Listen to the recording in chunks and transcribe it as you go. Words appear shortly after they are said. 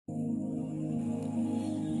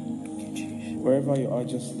Wherever you are,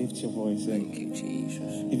 just lift your voice. Thank you,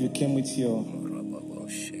 Jesus. If you came with your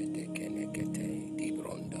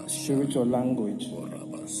spiritual language,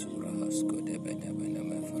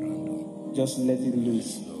 just let it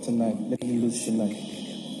loose tonight. Let it loose tonight.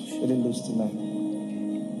 Let it loose tonight.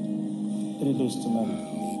 Let it loose tonight.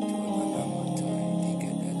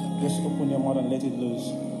 Just open your mouth and let it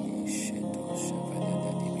loose.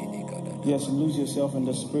 Yes, lose yourself in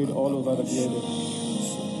the spirit all over the building.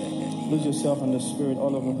 Lose yourself in the spirit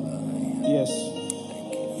all over. Yes.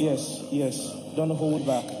 Yes. Yes. Don't hold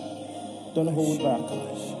back. Don't hold back.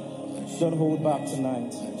 Don't hold back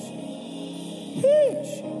tonight.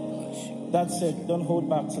 That's it. Don't hold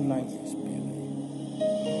back tonight.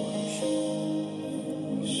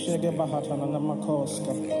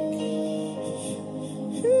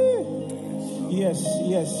 Yes,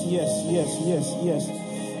 yes, yes, yes, yes, yes.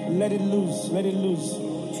 Let it loose. Let it loose.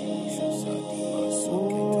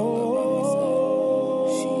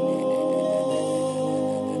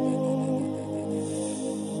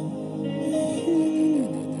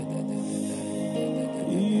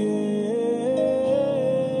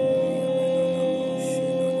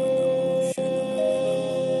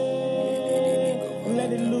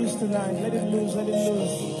 Let it loose tonight. Let it loose. Let it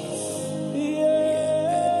loose.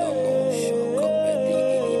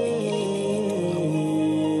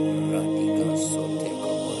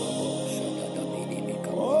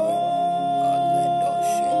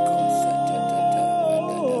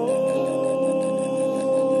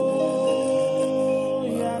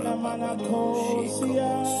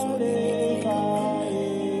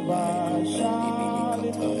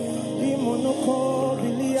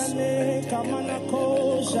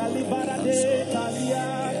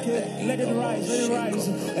 Let it rise, let it rise.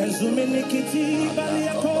 Ezuminikiti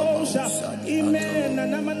baliakosha. Imen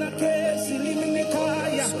anamanake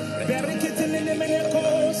siliminekaya. Berikiti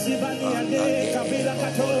nilimenekosi baliade kabila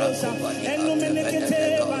katosa. Enumenekete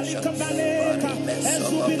balikabaneka.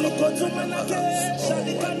 Ezubilikotumanake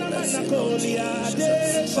salikana manakolia de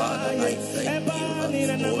saye. Ebani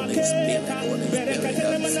nanamakeka. Berekete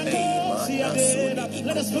namanakosi adera.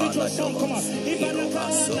 Let a spiritual song come up. Ibanaka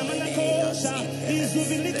namanakosa.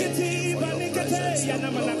 Izubilikiti banikete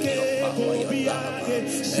yanamanake kobiade.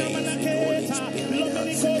 Shamanaketa.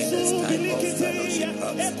 Lomenikosu bilikiti ya.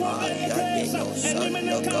 Ekobenekesa.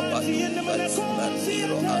 Enimenekati enemenekosi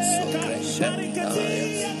adeka. Barikati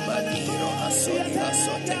yanamanakosi adeka.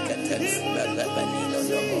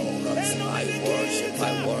 I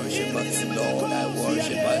worship, Lord, I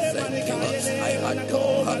worship, I thank you, I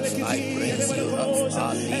adore, I praise you,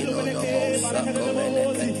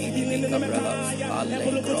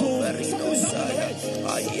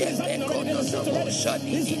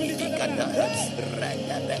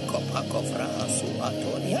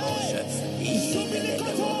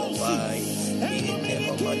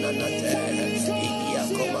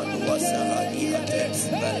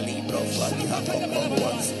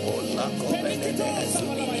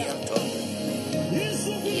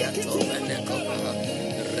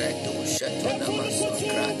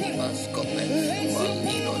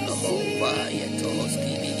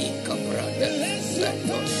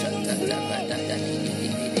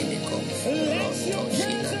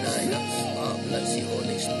 bless you,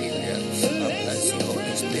 Holy Spirit. Bless you,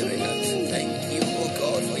 Holy Spirit. Thank you, oh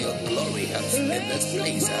God, for your glory in this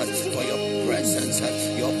place, for your presence,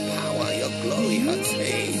 your power, your glory.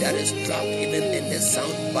 Hey, that is dropped even in the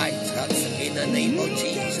sound bite. In the name of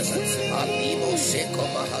Jesus. Alimo Sheko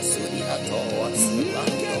Mahasuni Ato.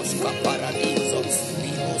 Landos Kaparadiso.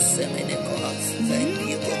 Limo Semeneko. Thank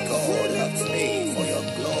you, oh God. Hey, for your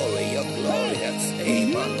glory, your glory. Hey,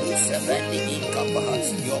 Manu Seveni Kappa.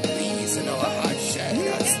 Your peace in our heart shed.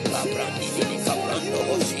 Labrandi Kaprando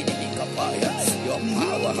Hoshini Kapaya. Your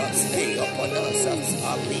power, hey, upon us.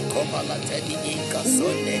 Aliko Malatedi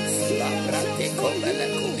Kasone. Labrate Komele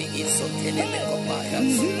Kubi Isotene Kopaya.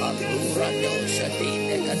 Alura no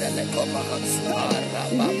Shadine Kadalekoma.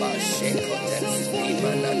 Arababa Shekote.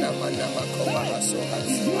 Imanana Manama Komahasoha.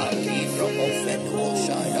 Alibro Ofenu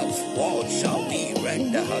Shaya. What shall we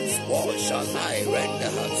render? What shall I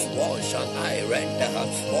render? What shall I render?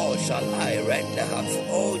 What shall I render?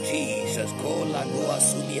 Oh Jesus, Kola Dua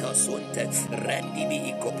Suni Hasunte. Rendi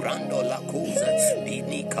mi Cobrando la Cusa.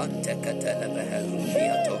 Dini Cante Catele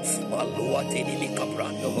Beheluiato. Malua Tini mi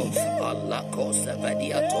Cabrando. Alla Costa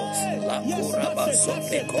Vediato. La Curaba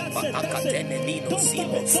Sope Copa Acatene Nino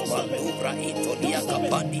Simo. Malubra Itonia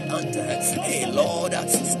Capandi Ante. Hey Lord,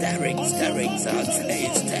 stirring, hey,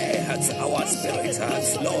 stir our spirits,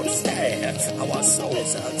 Lord, stir our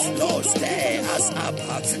souls, Lord, stir us up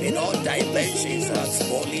in all dimensions,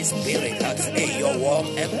 Holy Spirit, Spirit, your warm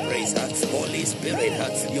embrace, Holy Spirit,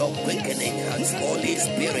 your quickening, Holy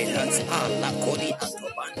Spirit, Allah Kodi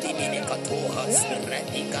Atobandi Minikatoha,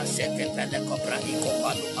 Redika Sete Pelekopra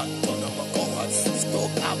Ikopalu Antona Makoha,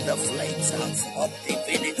 stoke up the flames of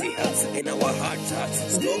divinity in our hearts,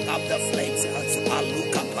 stoke up the flames,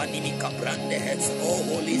 Aluka Panini Kaprande, oh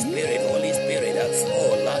Holy Spirit, oh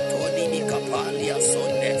Latoni Nikapalia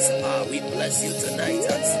Sonde, we bless you tonight,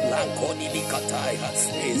 Lakoni Nikatai,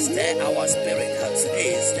 is there our spirit,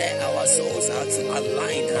 is there our souls,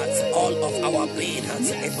 aligned, all of our being,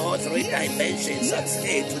 in all three dimensions,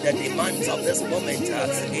 to the demands of this moment,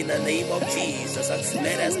 in the name of Jesus,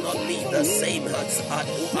 let us not leave the same,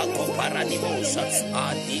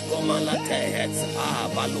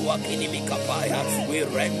 we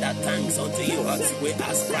render thanks unto you, we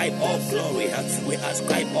ascribe all glory, we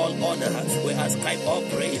ascribe all honor, we ascribe all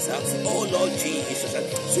praise, oh Lord Jesus,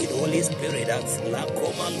 sweet Holy Spirit, la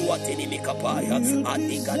koma luatini mikapaya,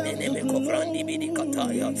 adiga nene mekovrandi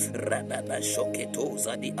bidikataya, rebebe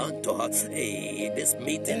shoketoza di antoha. Hey, this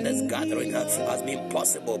meeting, this gathering has been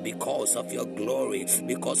possible because of your glory,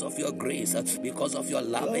 because of your grace, because of your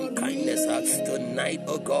love and kindness. Tonight,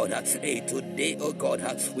 oh God, hey, today, oh God,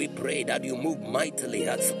 we pray that you move mightily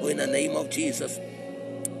in the name of Jesus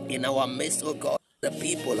in our midst, oh God. The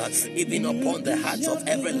people, even upon the hearts of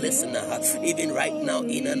every listener, even right now,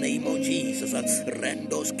 in the name of Jesus,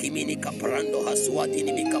 Rendos Kimini Kaprando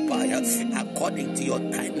Haswatini Mikapaya, according to your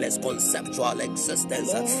timeless conceptual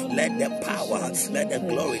existence, let the power, let the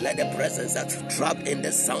glory, let the presence trapped in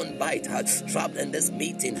the sound bite, trapped in this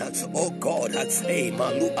meeting, oh God, hey,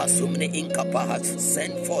 Malu Asumne Inkapa,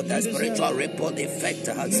 send forth a spiritual ripple effect,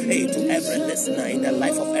 hey, to every listener, in the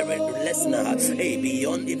life of every listener, hey,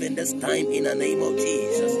 beyond even this time, in the name of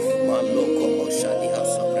Jesus. Maloko Moshadi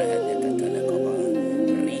Hasobrehende Telekoba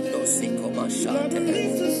Rino Siko Mashate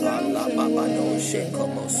Allah Baba no Sheko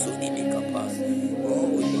Mosudi Mikapa. Oh,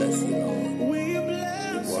 we bless you, Lord. We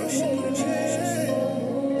worship you, Jesus.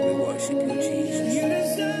 We worship you, Jesus.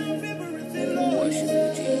 We worship you,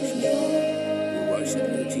 Jesus. We worship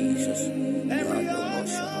you, Jesus.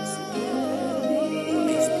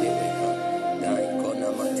 Holy Spirit, Daikona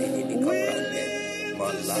Matini Mikaprande,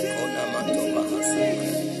 Malakona Matoba Hasuka,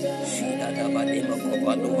 Shida Dabadema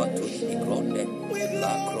Kovalo Watuni Mikronde,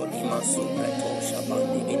 La Cronima Supreto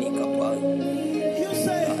Shabandi Minikapai,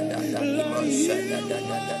 Dada Shada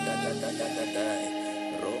Dada,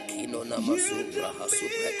 Rokino Namasupra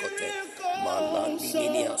Hasuprekote, Malandi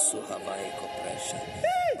Inia Suhavai Compression,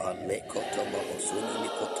 Alekoto Mahosuni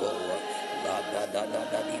Mikotowa.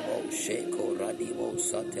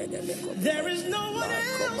 There is no one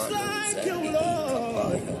else like you,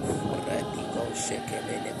 Lord.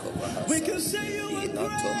 We can say you are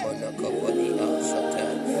great.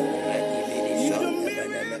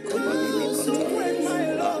 You're so great, my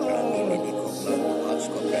Lord.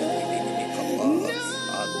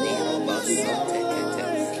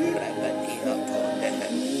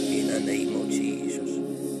 In the name of Jesus.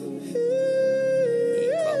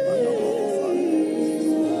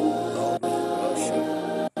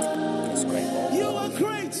 You are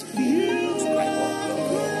great. You are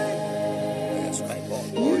great.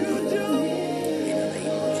 You do. In the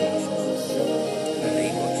name of Jesus. In the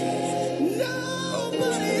name of Jesus.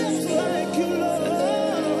 Nobody else like you, Lord.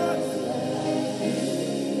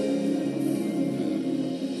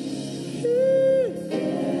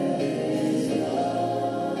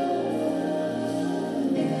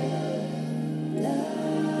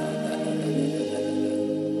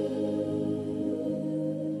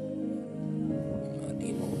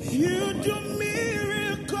 You do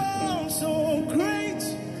miracles so great.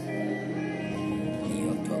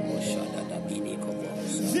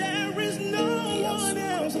 There is no one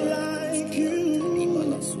else like you.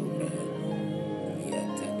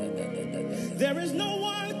 There is no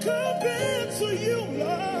one compared to you,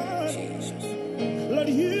 Lord. Lord,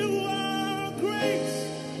 you are great.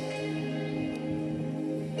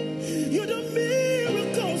 You do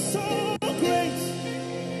miracles so great.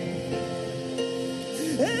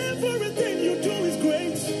 Everything you do is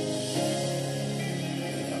great.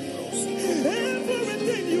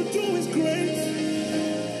 Everything you do is great.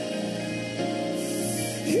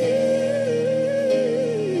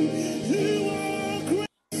 You are great.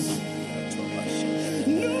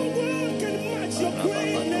 No one can match your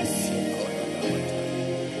greatness.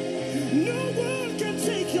 No one can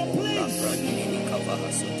take your place.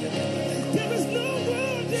 There is no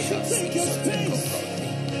one that can take your space.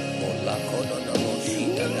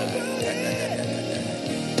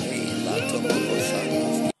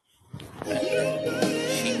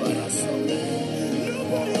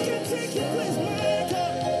 Nobody can take your place, my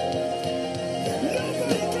God.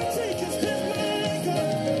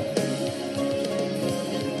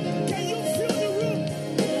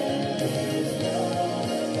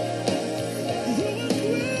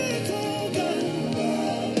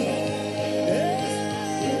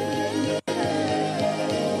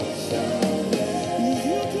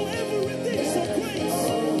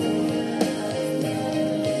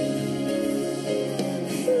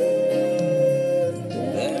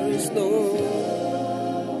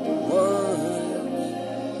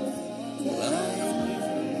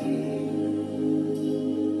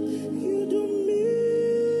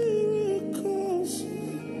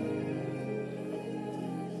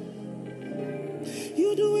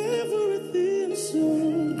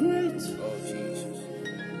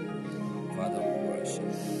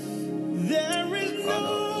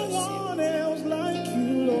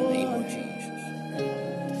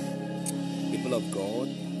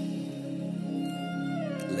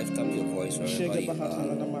 lift up your voice wherever you are.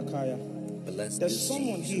 Bless There's this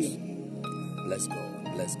someone Jesus. here. Bless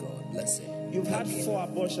God, bless God, bless Him. You've had 4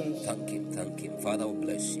 abortions. Thank Him. Father, we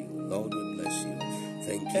bless you. Lord, we bless you.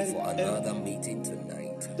 Thank you for another meeting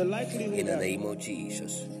tonight. The likelihood in the name of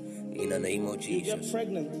Jesus. In the name of Jesus. You get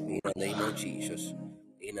pregnant. In the name of Jesus.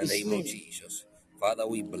 In the name of Jesus. Father,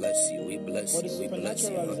 we bless you, we bless you, we bless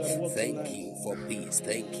you. Thank you for peace.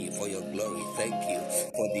 Thank you for your glory. Thank you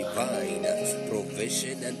for divine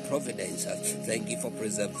provision and providence. Thank you for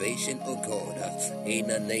preservation, oh God. In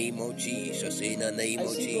the name of Jesus, in the name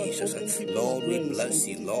of Jesus. Lord, we bless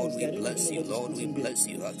you, Lord, we bless you, Lord, we bless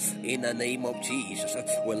you. In the name of Jesus,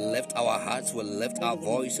 we'll lift our hearts, we'll lift our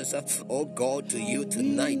voices, oh God, to you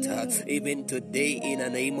tonight, even today, in the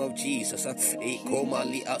name of Jesus.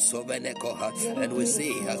 And we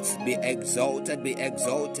say, be exalted, be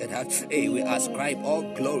exalted. Hey, we ascribe all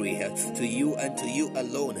glory to you and to you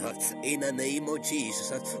alone. In the name of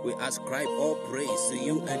Jesus, we ascribe all praise to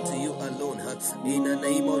you and to you alone. In the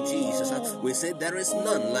name of Jesus, we say there is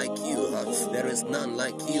none like you. There is none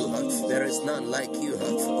like you. There is none like you.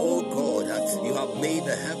 Oh God, you have made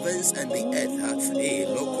the heavens and the earth. Hey,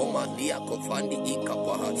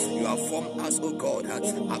 you have formed us, oh God,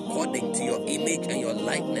 according to your image and your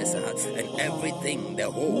likeness, and everything, the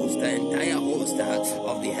host, the entire host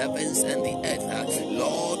of the heavens and the earth.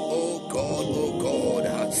 Lord, oh God,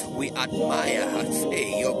 we admire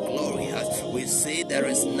your glory. We say there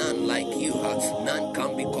is none like you. None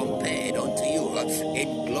can be compared unto you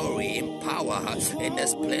in glory, in power, in the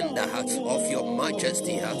splendor of your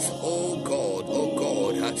majesty. Oh God,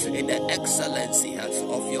 in the excellency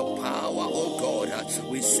of your power. Oh God,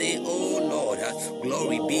 we say, oh Lord,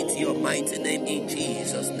 glory be to your mighty name in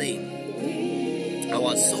Jesus' name.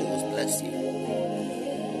 Our souls bless you.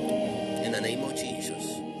 In the name of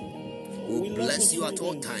Jesus. We bless you at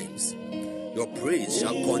all times. Your praise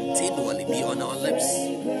shall continually be on our lips.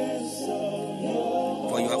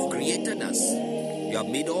 For you have created us. You have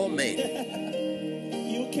made all men.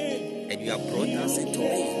 And you have brought us into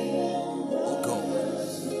being. Oh God.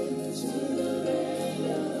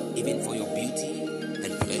 Even for your beauty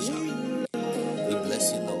and pleasure. We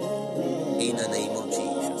bless you, Lord. In the name of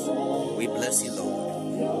Jesus. We bless you,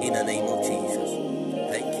 Lord. In the name of Jesus.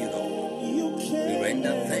 Thank you, Lord. We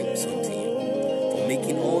render thanks unto you for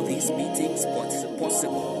making all these meetings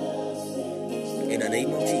possible. In the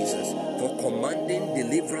name of Jesus, for commanding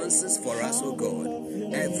deliverances for us, oh God,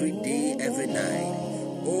 every day, every night.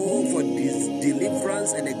 Oh, for this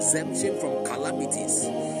deliverance and exemption from calamities,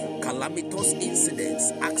 calamitous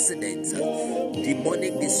incidents, accidents,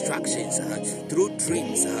 demonic distractions, through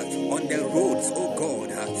dreams, on the roads, oh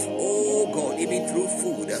God, even through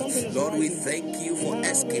food. Lord, we thank you for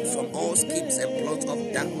escapes from all schemes and plots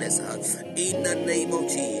of darkness. In the name of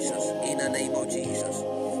Jesus, in the name of Jesus.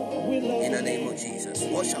 In the name of Jesus.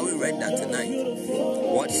 What shall we render tonight?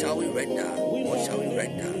 What shall we render? What shall we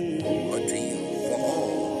render unto you for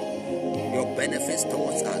all your benefits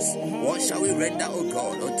towards us? What shall we render, oh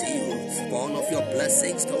God, unto you for all of your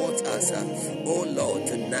blessings towards us? Oh Lord,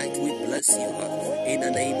 tonight we bless you in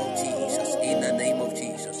the name of Jesus. In the name of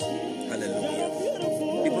Jesus. Hallelujah.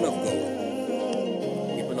 People of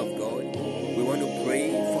God, we want to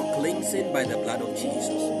pray for cleansing by the blood of Jesus.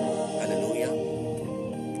 Hallelujah.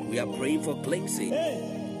 We are praying for cleansing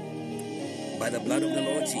by the blood of the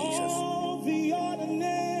Lord Jesus.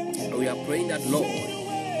 We are praying that,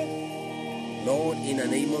 Lord, in the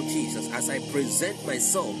name of Jesus, as I present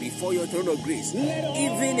myself before your throne of grace,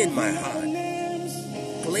 even in my heart,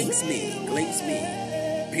 cleanse me,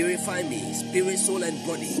 purify me, spirit, soul, and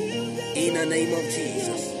body, in the name of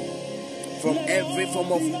Jesus, from every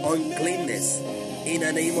form of uncleanness, in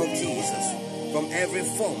the name of Jesus, from every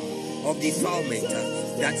form of defilement,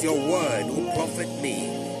 that your word will profit me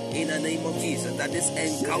in the name of Jesus, that this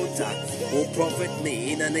encounter will profit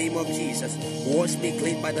me in the name of Jesus. Wash me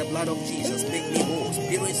clean by the blood of Jesus, make me whole,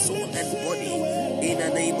 spirit, soul, and body, in the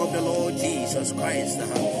name of the Lord Jesus Christ.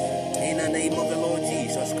 In the name of the Lord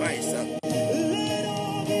Jesus Christ.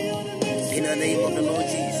 In the name of the Lord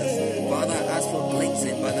Jesus. Father, I ask for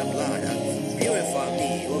cleansing by the blood. Purify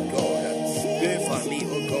me, oh God. Purify me,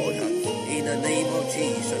 oh God. In the name of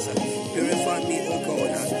Jesus. Purify me, oh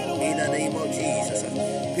God. In the name of Jesus.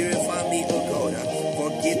 Purify me, oh God.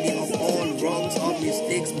 Forgive me of all wrongs, all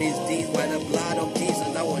mistakes, misdeeds by the blood of Jesus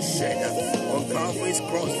that was shed on Calvary's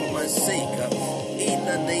cross for my sake. In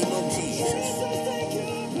the name of Jesus.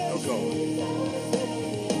 Oh God.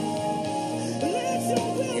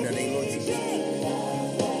 In the name of Jesus.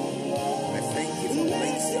 I thank you for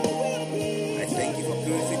cleansing. I thank you for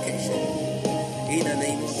purification. In the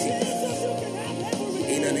name of Jesus.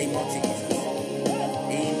 In the name of Jesus.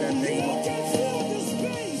 In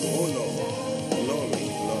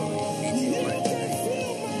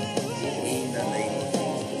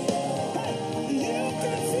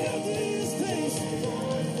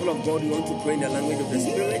God, you want to pray in the language of the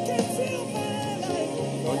Spirit?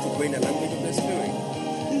 You want to pray in the language of the Spirit?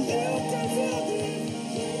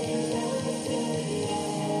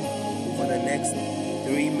 For the next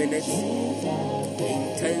 3 minutes,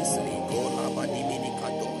 intensely,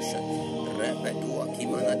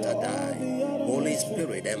 Holy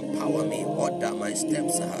Spirit, empower me, order my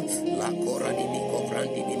steps.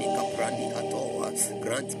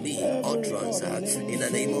 Grant me utterance in the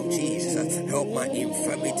name of Jesus. Help my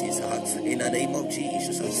infirmities in the name of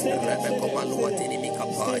Jesus.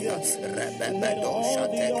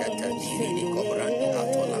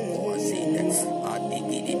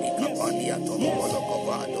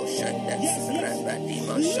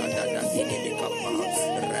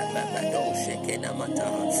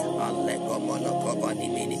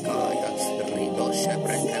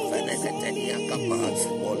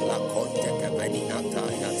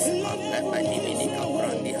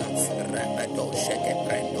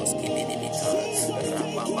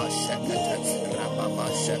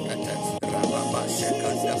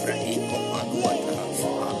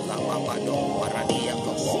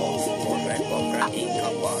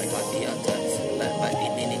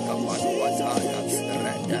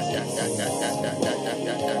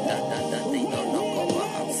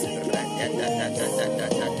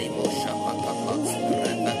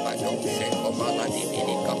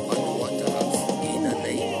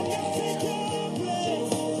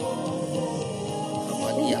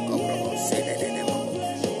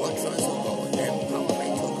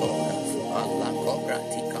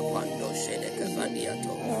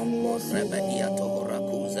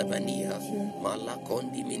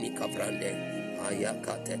 Malakondi mini kavrande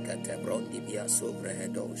ayakate kate brondi bia sobre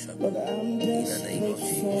hedosha. In the name of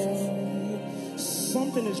Jesus.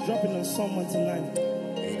 Something is dropping on someone tonight.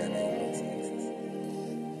 In the name of Jesus.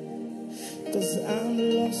 Because I'm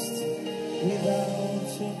lost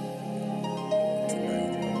without you.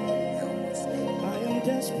 Tonight, help us. I am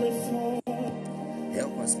desperate for.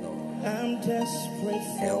 Help us, Lord. I'm desperate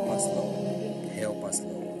for. Help us, Lord. Help us,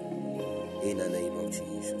 Lord. In the name of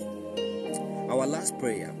Jesus. Our last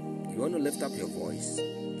prayer, you want to lift up your voice,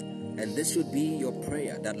 and this should be your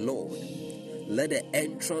prayer that, Lord, let the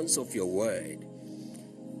entrance of your word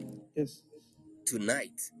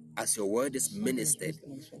tonight, as your word is ministered,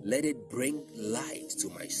 let it bring light to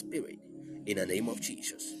my spirit. In the name of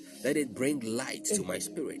Jesus, let it bring light to my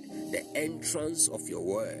spirit. The entrance of your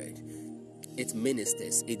word, it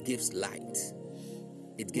ministers, it gives light.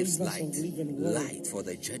 It gives light, light for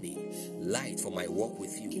the journey, light for my walk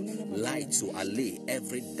with you, light to allay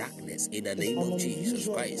every darkness in the name of Jesus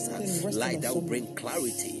Christ. Light that will bring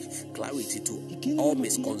clarity to all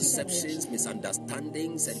misconceptions,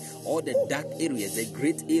 misunderstandings, and all the dark areas, the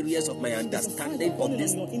great areas of my understanding of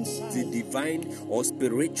this the divine or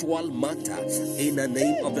spiritual matter in the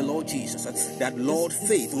name of the Lord Jesus. That, Lord,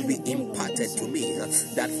 faith will be imparted to me.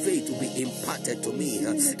 That faith will be imparted to me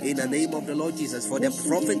in the name of the Lord Jesus. For the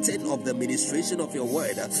profiting of the ministration of your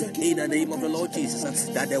word in the name of the Lord Jesus,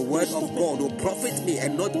 that the word of God will profit me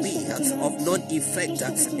and not be of non-effect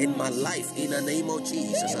in my life in the name of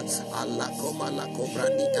Jesus.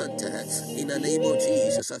 In the name of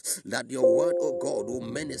Jesus, that your word, oh God, will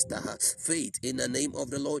minister faith in the name of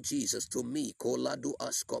the Lord Jesus to me. Koladu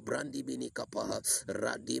asko brandi bini kapaha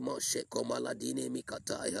radimo sheko maladine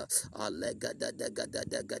mikataya alega da da da da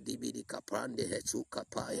da dibidi kaprande hetu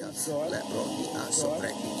kapaya lebrondi aso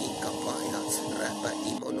brandi kapaya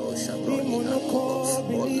rabadi mono shabroni ato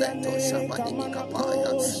oleto shabadi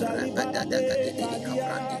mikapaya rabada da da dibidi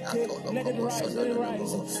kaprandi ato lokomo shonono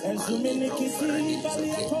alibro faradi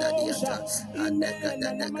zokenda diata adega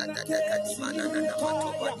da da da da da dimana na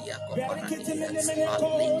matoba dia komparani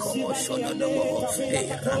aliko shonono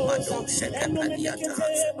rabado shekapadiata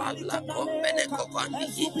alla kombene kovandi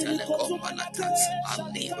itele kombalata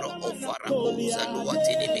alibro ofarakuza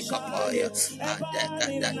luatini mikapaya adega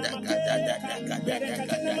da da da da da da da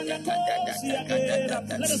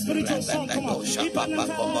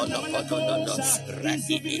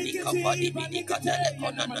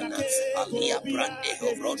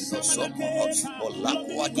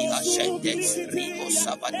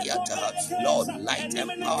Lord, light,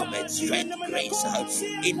 empowerment, strength, grace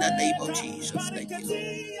in the name of Jesus. Thank you, Lord.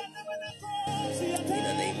 In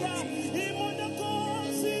the name of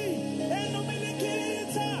Jesus.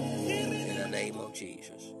 In the name of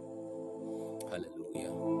Jesus.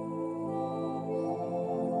 Hallelujah.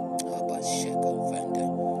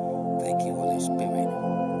 Thank you, Holy Spirit.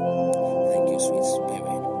 Thank you, sweet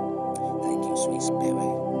Spirit. Thank you, sweet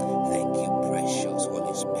Spirit. Thank you, precious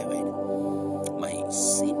Holy Spirit. My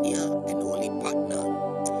senior and holy partner.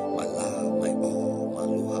 My love, my all.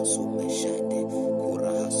 Maluha sumeshende.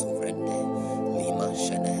 Kuraha suvre.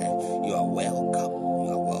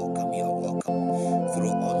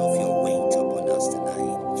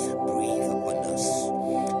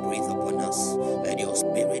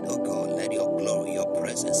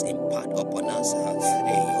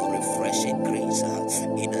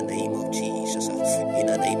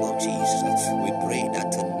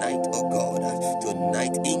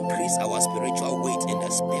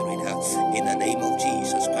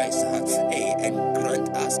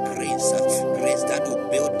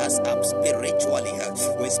 spiritually,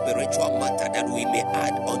 with spiritual matter that we may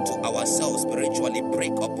add unto ourselves spiritually,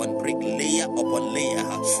 brick upon brick, layer upon layer,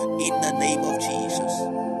 in the name of Jesus.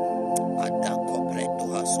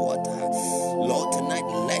 Lord, tonight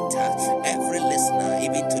let every listener,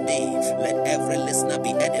 even today, let every listener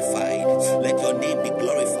be edified. Let your name be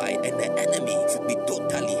glorified and the enemy be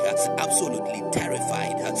totally, absolutely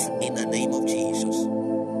terrified in the name of Jesus.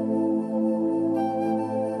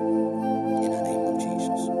 In the name of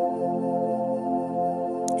Jesus.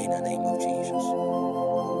 In the name of Jesus.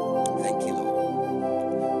 Thank you,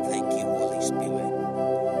 Lord. Thank you, Holy Spirit.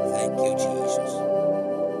 Thank you, Jesus.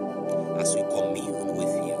 As we commune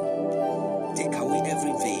with you, take away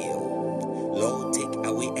every veil. Lord, take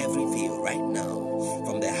away every veil right now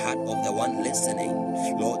from the heart of the one listening.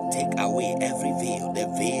 Lord, take away every veil, the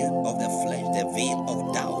veil of the flesh, the veil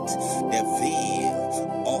of doubt, the veil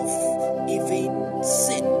of even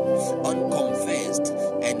sin, unconfessed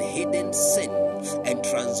and hidden sin and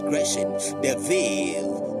transgression, the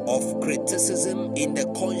veil of criticism in the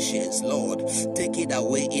conscience. Lord, take it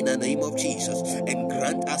away in the name of Jesus and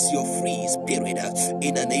grant us your free spirit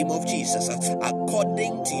in the name of Jesus,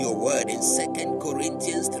 according to your word in 2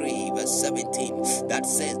 Corinthians 3 verse 17, that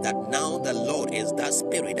says that now the Lord is that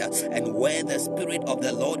spirit, and where the spirit of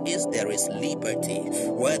the Lord is, there is liberty.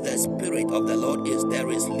 Where the spirit of the Lord is, there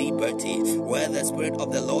is liberty. Where the spirit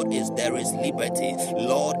of the Lord is, there is liberty.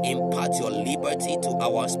 Lord, impart your liberty to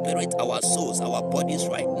our spirit, our souls, our bodies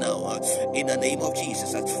right now in the name of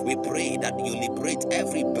Jesus. We pray that you liberate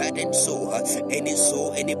every burdened soul,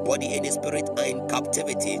 any body, any spirit are in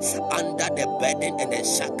captivity under the burden and the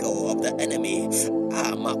shackle of the enemy.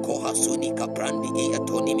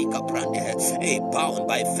 Bound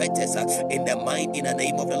by fetters in the mind, in the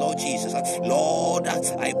name of the Lord Jesus. Lord,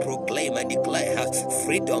 I proclaim and declare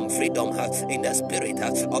freedom in the spirit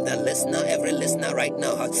of the listener, every listener right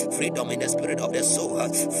now, freedom in the spirit of the soul,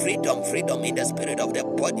 freedom in the spirit of the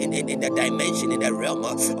body, in the dimension, in the realm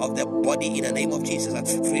of the body, in the name of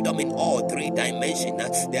Jesus. Freedom in all three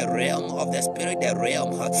dimensions, the realm of the spirit, the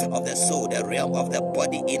realm of the soul, the realm of the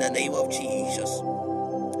body, in the name of Jesus.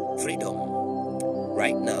 Freedom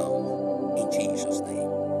right now, in Jesus'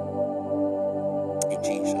 name. In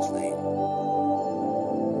Jesus' name.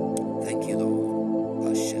 Thank you,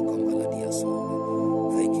 Lord.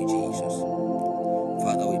 Thank you, Jesus.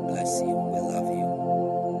 Father, we bless you. We love you.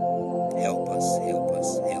 Help us, help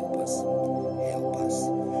us, help us, help us,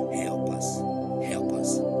 help us, help us.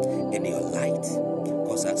 In your light,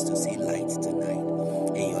 cause us to see light tonight.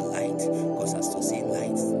 In your light, cause us to see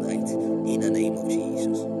light tonight. In the name of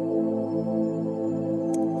Jesus.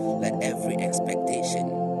 Let every expectation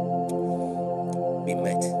be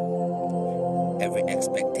met. Every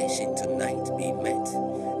expectation tonight be met.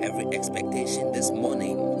 Every expectation this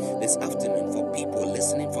morning, this afternoon, for people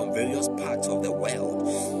listening from various parts of the world.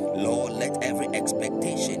 Lord, let every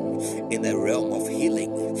expectation in the realm of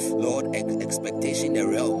healing, Lord, expectation in the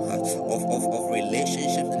realm of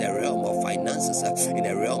relationships, in the realm of finances, in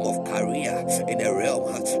the realm of career, in the realm,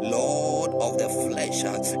 Lord, of the flesh,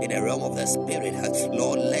 in the realm of the spirit,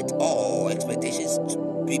 Lord, let all expectations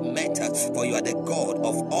be met, for you are the God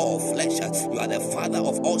of all flesh, you are the Father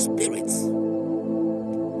of all spirits.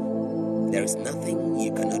 There is nothing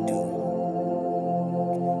you cannot do.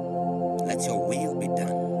 Let your will be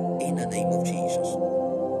done in the name of Jesus.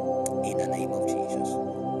 In the name of Jesus.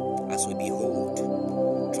 As we behold,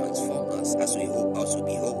 transform us. As we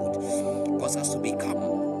behold, cause us to become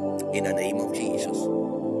in the name of Jesus.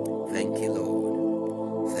 Thank you,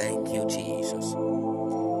 Lord. Thank you, Jesus.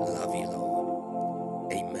 Love you,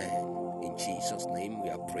 Lord. Amen. In Jesus' name we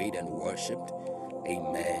have prayed and worshipped.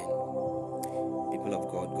 Amen. People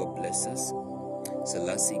of God, God bless us.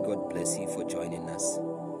 Selassie, God bless you for joining us.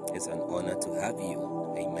 It's an honor to have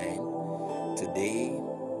you. Amen. Today,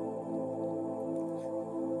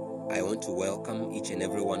 I want to welcome each and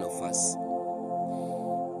every one of us.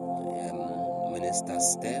 Minister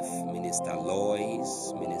Steph, Minister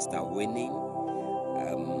Lois, Minister Winning,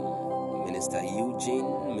 Minister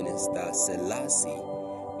Eugene, Minister Selassie.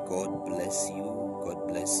 God bless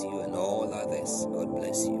you, and all others. God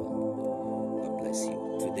bless you. God bless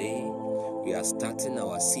you. Today, we are starting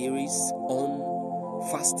our series on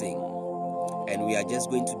fasting, and we are just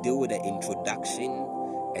going to deal with the introduction,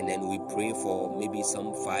 and then we pray for maybe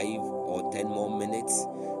some 5 or 10 more minutes,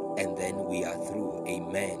 and then we are through.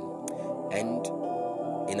 Amen. And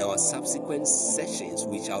in our subsequent sessions,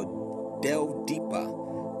 we shall delve deeper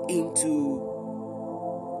into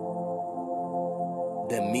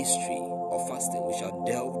the mystery of fasting. We shall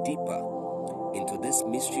delve deeper into this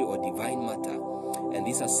mystery or divine matter, and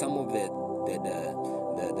these are some of the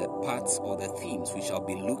the parts or the themes we shall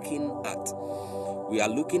be looking at. We are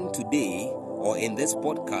looking today, or in this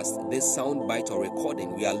podcast, this sound bite or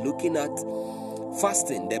recording, we are looking at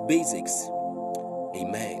fasting, the basics.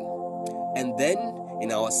 Amen. And then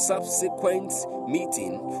in our subsequent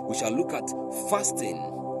meeting, we shall look at fasting,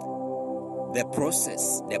 the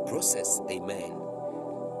process. Amen.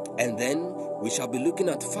 And then we shall be looking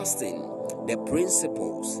at fasting, the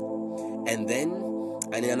principles. And then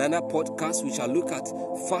in another podcast, we shall look at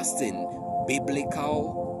fasting,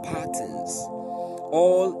 biblical patterns,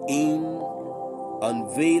 all in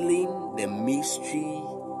unveiling the mystery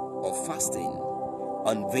of fasting.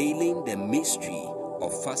 Unveiling the mystery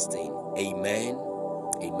of fasting. Amen.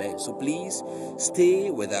 Amen. So please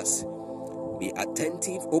stay with us. Be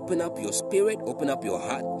attentive. Open up your spirit. Open up your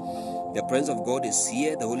heart. The presence of God is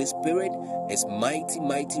here. The Holy Spirit is mighty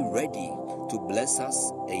ready to bless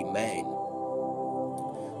us. Amen.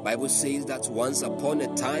 Bible says that once upon a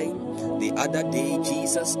time, the other day,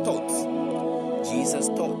 Jesus taught.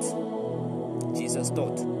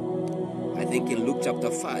 I think in Luke chapter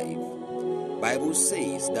 5, Bible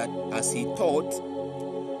says that as he taught,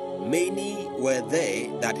 many were there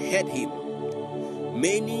that heard him.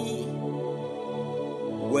 Many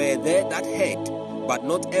were there that heard, but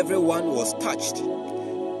not everyone was touched.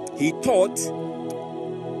 He taught,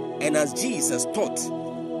 and as Jesus taught,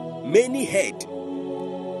 many heard,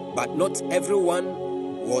 but not everyone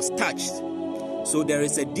was touched. So there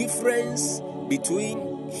is a difference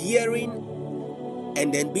between hearing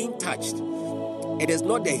and then being touched. It is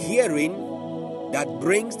not the hearing that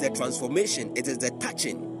brings the transformation, it is the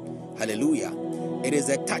touching. Hallelujah. It is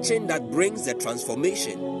the touching that brings the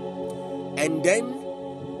transformation. And then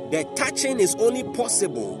the touching is only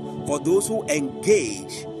possible for those who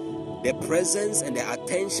engage the presence and the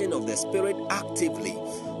attention of the Spirit actively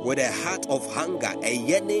with a heart of hunger, a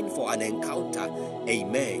yearning for an encounter.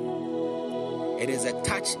 Amen. It is a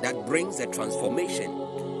touch that brings the transformation,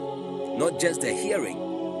 not just the hearing.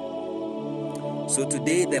 So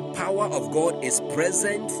today the power of God is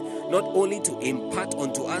present, not only to impart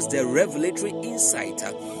unto us the revelatory insight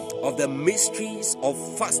of the mysteries of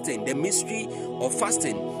fasting,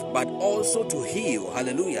 but also to heal.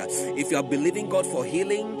 Hallelujah. If you are believing God for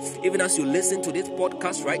healing, even as you listen to this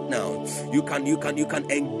podcast right now, you can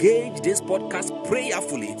engage this podcast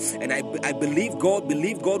prayerfully. And I believe God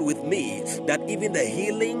with me that even the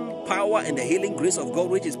healing power and the healing grace of God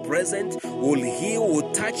which is present will heal,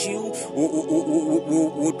 will touch you,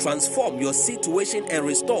 will transform your situation and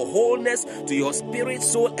restore wholeness to your spirit,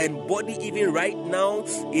 soul, and body even right now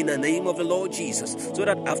in the name of the Lord Jesus. So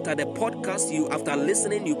that after the podcast, after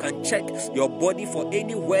listening, you can check your body for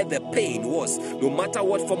anywhere the pain was, no matter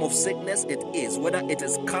what form of sickness it is, whether it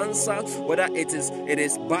is cancer, whether it is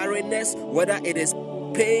barrenness, whether it is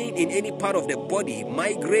pain in any part of the body,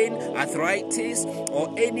 migraine, arthritis,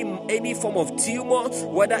 or any form of tumor,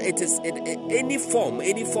 whether it is any form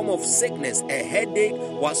of sickness, a headache,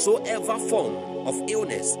 whatsoever form of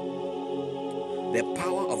illness, the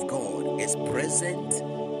power of God is present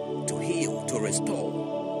to heal, to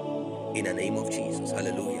restore in the name of Jesus.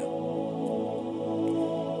 Hallelujah.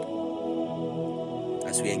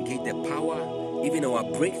 As we engage the power, even our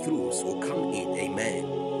breakthroughs will come in.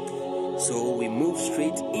 Amen. So we move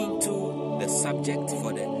straight into the subject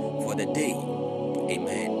for the day.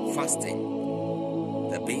 Amen. Fasting,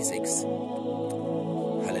 the basics.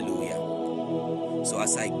 Hallelujah. So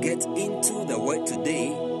as I get into the word today,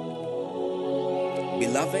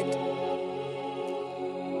 beloved,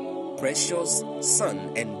 precious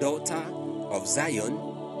son and daughter of Zion,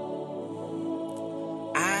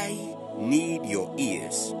 I need your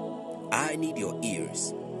ears. I need your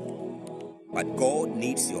ears. But God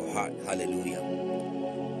needs your heart. Hallelujah.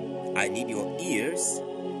 I need your ears.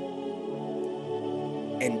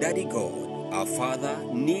 And Daddy God, our Father,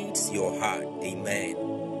 needs your heart. Amen.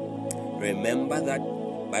 Remember that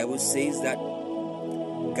Bible says that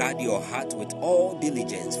guard your heart with all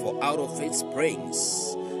diligence, for out of it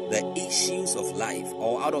springs the issues of life,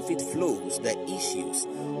 or out of it flows the issues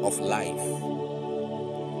of life.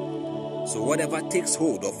 So whatever takes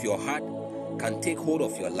hold of your heart can take hold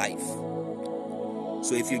of your life.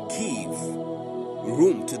 So if you give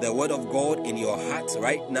room to the word of God in your heart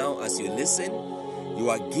right now as you listen, you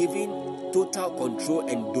are giving total control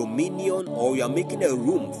and dominion, or you are making a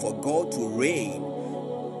room for God to reign,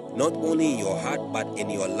 not only in your heart but in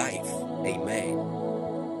your life. Amen.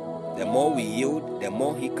 The more we yield, the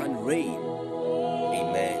more He can reign.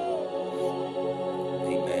 Amen.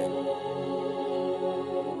 Amen.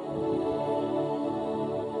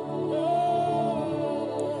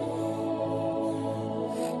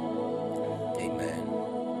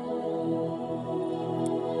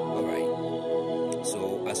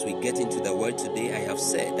 word today, I have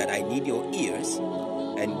said that I need your ears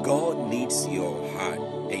and God needs your heart.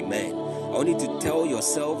 Amen. I want you to tell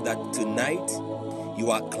yourself that tonight you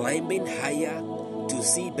are climbing higher to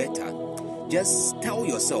see better. Just tell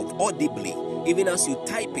yourself audibly, even as you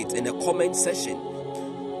type it in the comment section,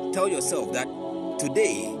 tell yourself that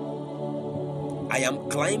today I am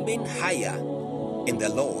climbing higher in the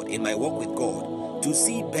Lord, in my walk with God, to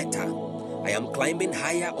see better. I am climbing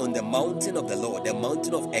higher on the mountain of the Lord, the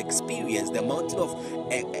mountain of experience, the mountain of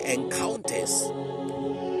encounters,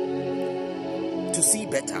 to see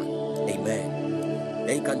better. Amen. And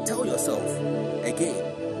you can tell yourself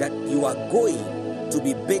again that you are going to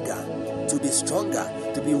be bigger, to be stronger,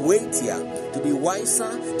 to be weightier, to be wiser,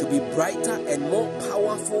 to be brighter and more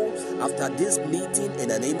powerful after this meeting in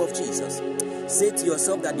the name of Jesus. Say to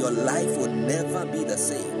yourself that your life will never be the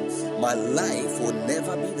same. My life will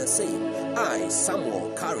never be the same. I,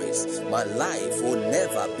 Samuel Carries, my life will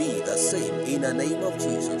never be the same in the name of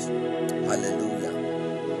Jesus. Hallelujah.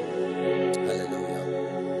 Hallelujah.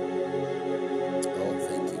 Oh,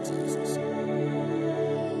 thank you, Jesus.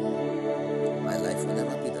 My life will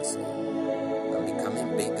never be the same. I'm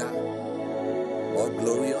becoming bigger, more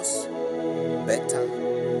glorious, better,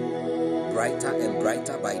 brighter and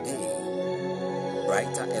brighter by day.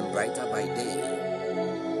 Brighter and brighter by day.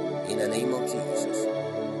 In the name of Jesus.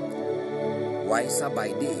 Wiser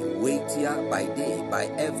by day, weightier by day, by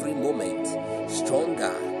every moment,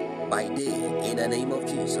 stronger by day, in the name of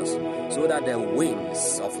Jesus, so that the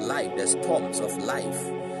winds of life, the storms of life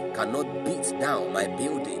cannot beat down my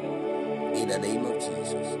building, in the name of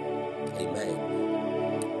Jesus. Amen.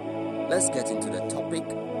 Let's get into the topic.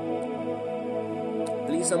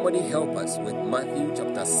 Please, somebody help us with Matthew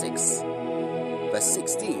chapter 6, verse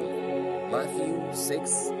 16. Matthew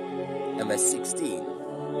 6 and verse 16.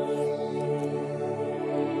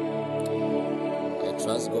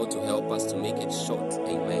 Trust God to help us to make it short.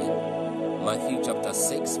 Amen. Matthew chapter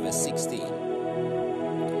 6, verse 16.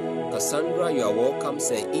 Cassandra, you are welcome.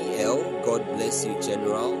 Say EL. God bless you,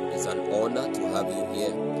 General. It's an honor to have you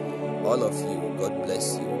here. All of you, God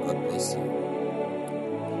bless you. God bless you.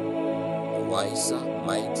 Wiser,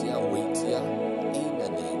 mightier, weightier, in the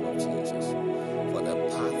name of Jesus. For the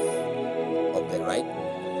path of the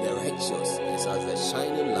righteous is as the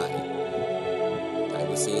shining light.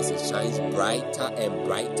 Bible says it shines brighter and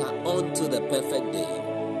brighter unto the perfect day.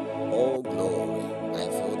 Oh glory, I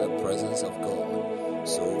feel the presence of God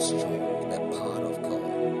so strong, the power of God.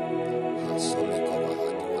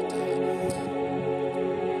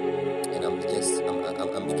 And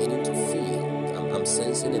I'm beginning to feel, I'm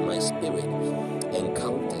sensing in my spirit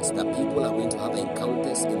encounters, that people are going to have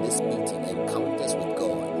encounters in this meeting, encounters with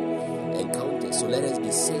God, encounters. So let us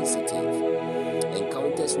be sensitive.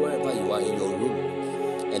 Encounters wherever you are in your room.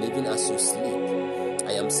 And even as you sleep,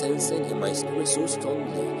 I am sensing in my spirit so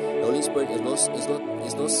strongly. The Holy Spirit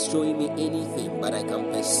is not showing me anything, but I can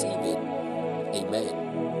perceive it.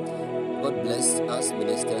 Amen. God bless us,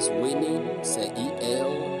 ministers Winning, Sir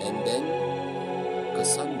E.L., and then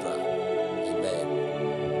Cassandra. Amen.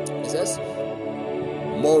 It says,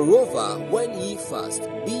 moreover, when ye fast,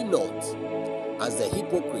 be not as the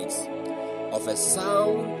hypocrites of a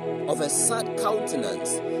sad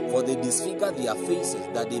countenance, for they disfigure their faces,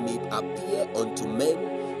 that they may appear unto men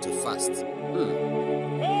to fast.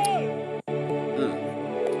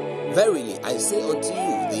 Verily, I say unto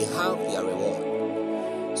you, they have their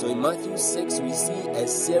reward. So in Matthew 6, we see a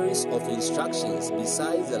series of instructions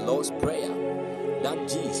besides the Lord's Prayer that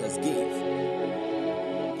Jesus gave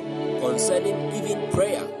concerning even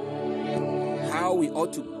prayer, how we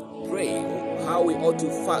ought to pray, how we ought to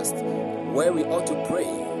fast, where we ought to pray,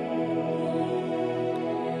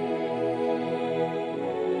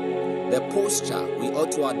 the posture we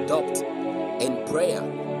ought to adopt in prayer.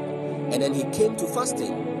 And then he came to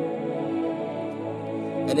fasting.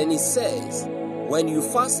 And then he says, when you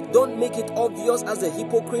fast, don't make it obvious as the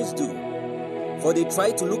hypocrites do, for they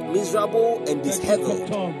try to look miserable and disheveled.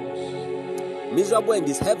 Miserable and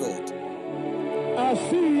disheveled. I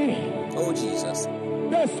see, oh Jesus,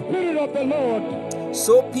 the Spirit of the Lord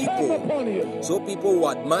so people who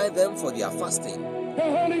admire them for their fasting. The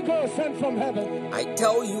Holy Ghost sent from heaven. I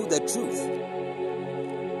tell you the truth,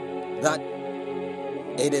 that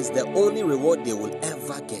it is the only reward they will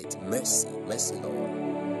ever get. Mercy, mercy, Lord.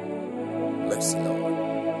 Mercy, Lord.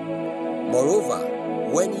 Moreover,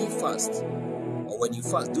 when ye fast, or when you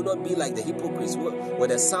fast, do not be like the hypocrites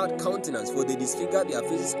with a sad countenance, for they disfigure their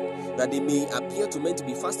faces, that they may appear to men to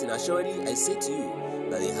be fasting. Assuredly, I say to you,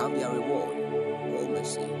 that they have their reward. Oh,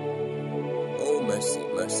 mercy. Oh, mercy,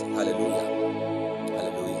 mercy. Hallelujah.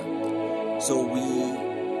 Hallelujah. So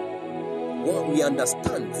what we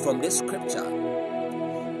understand from this scripture,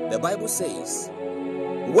 the Bible says,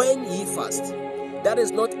 when ye fast, that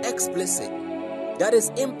is not explicit, that is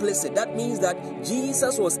implicit. That means that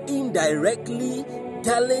Jesus was indirectly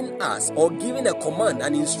telling us or giving a command,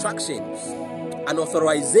 an instruction, an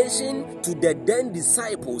authorization to the then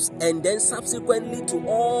disciples and then subsequently to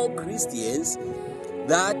all Christians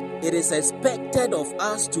that it is expected of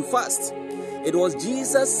us to fast. It was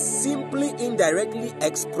Jesus simply indirectly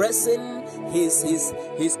expressing his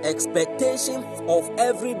expectation of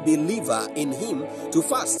every believer in him to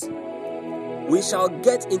fast. We shall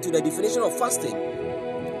get into the definition of fasting.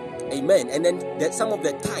 Amen. And then there's some of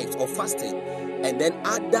the types of fasting. And then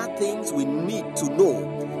other things we need to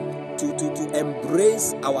know to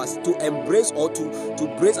embrace or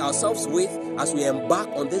to brace ourselves with as we embark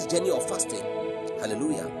on this journey of fasting.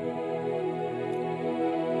 Hallelujah.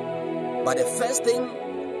 But the first thing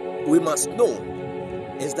we must know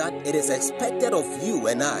is that it is expected of you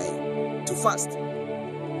and I to fast.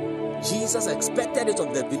 Jesus expected it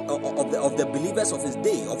of the believers of his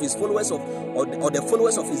day, of his followers or the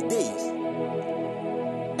followers of his days,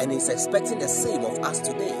 and he's expecting the same of us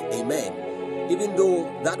today. Amen. Even though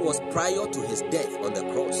that was prior to his death on the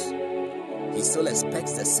cross, he still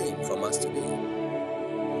expects the same from us today.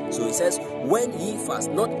 So he says, when ye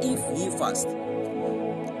fast, not if ye fast.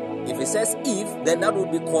 If it says if, then that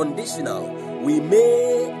would be conditional. We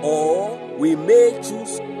may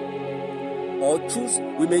choose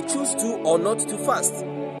to or not to fast.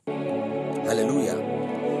 Hallelujah.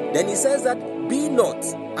 Then he says that be not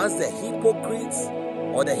as the hypocrites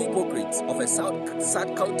of a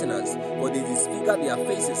sad countenance, for they disfigure their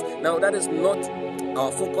faces. Now that is not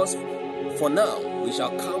our focus for now. We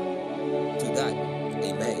shall come to that.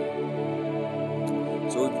 Amen.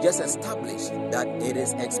 So we just established that it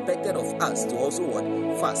is expected of us to also what?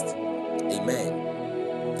 Fast. Amen.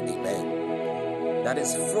 Amen. That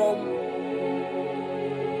is from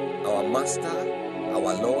our Master,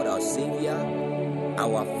 our Lord, our Savior,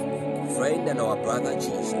 our friend and our brother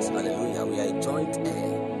Jesus. Hallelujah. We are joint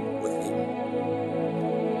heir with him,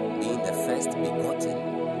 being the first begotten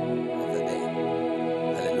of the dead.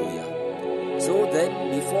 Hallelujah. So then,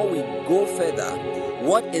 before we go further,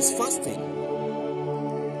 what is fasting?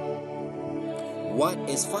 What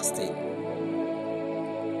is fasting?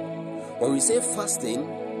 When we say fasting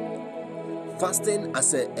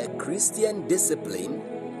as a Christian discipline,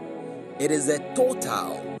 it is a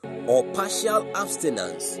total or partial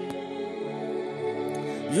abstinence,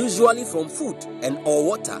 usually from food and or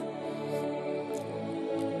water,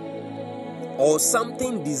 or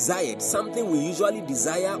something desired, something we usually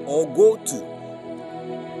desire or go to,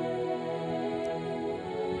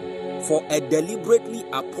 for a deliberately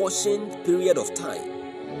apportioned period of time.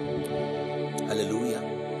 Hallelujah.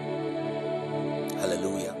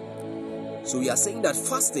 Hallelujah. So we are saying that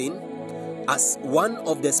fasting, as one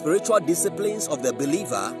of the spiritual disciplines of the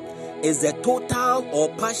believer, is the total or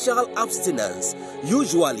partial abstinence,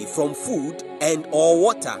 usually from food and or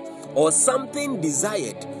water, or something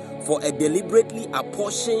desired, for a deliberately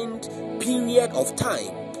apportioned period of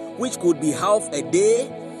time, which could be half a day,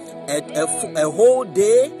 a whole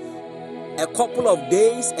day, a couple of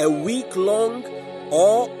days, a week long,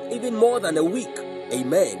 or even more than a week.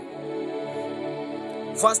 Amen.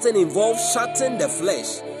 Fasting involves shutting the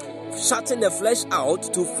flesh out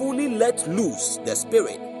to fully let loose the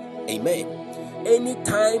spirit. Amen.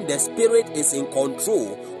 Anytime the spirit is in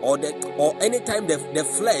control, or anytime the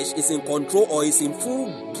flesh is in control or is in full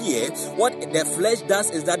gear, what the flesh does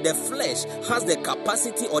is that the flesh has the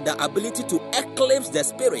capacity or the ability to eclipse the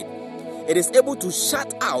spirit. It is able to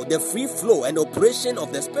shut out the free flow and operation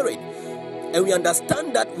of the spirit. And we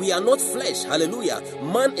understand that we are not flesh. Hallelujah.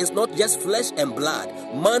 Man is not just flesh and blood.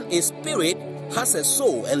 Man is spirit, has a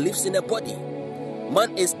soul, and lives in a body.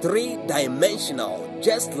 Man is three-dimensional,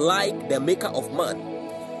 just like the maker of man.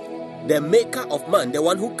 The maker of man, the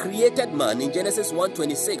one who created man in Genesis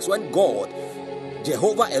 1:26, when God,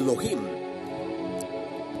 Jehovah Elohim,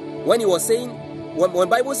 when he was saying, when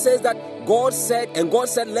Bible says that God said,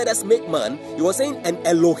 let us make man, he was saying, and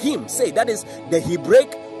Elohim say, that is the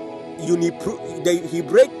Hebraic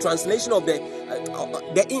translation of the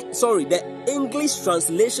English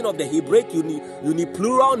translation of the Hebraic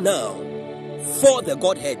uniplural noun for the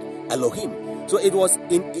Godhead, Elohim. So it was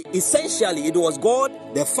essentially it was God,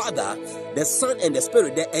 the Father, the Son, and the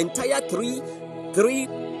Spirit, the entire three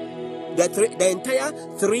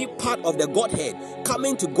part of the Godhead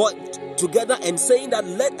coming to God together and saying that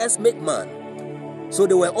let us make man. So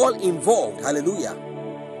they were all involved. Hallelujah.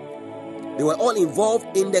 They were all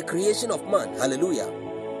involved in the creation of man. Hallelujah.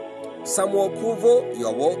 Samuel Provo, you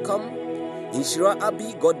are welcome. Inshira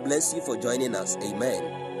Abi, God bless you for joining us. Amen.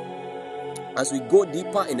 As we go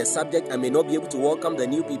deeper in the subject, I may not be able to welcome the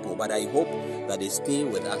new people, but I hope that they stay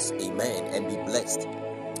with us. Amen. And be blessed.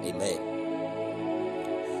 Amen.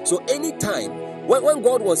 So anytime, when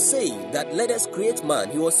God was saying that let us create man,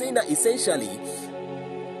 he was saying that essentially,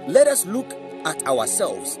 let us look at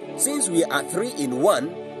ourselves. Since we are three in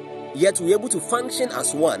one, yet we're able to function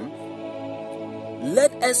as one,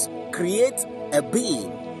 let us create a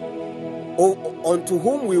being unto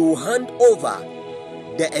whom we will hand over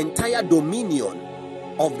the entire dominion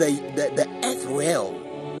of the earth realm,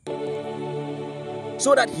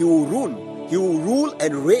 so that he will rule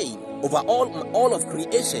and reign over all of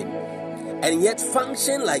creation, and yet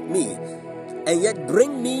function like me, and yet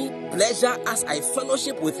bring me pleasure as I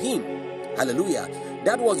fellowship with him. Hallelujah.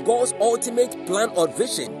 That was God's ultimate plan or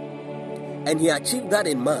vision, and he achieved that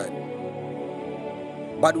in man.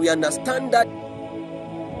 But we understand that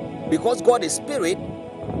because God is spirit,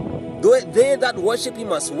 they that worship him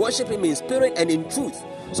must worship him in spirit and in truth.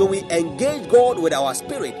 So we engage God with our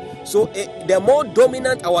spirit. So the more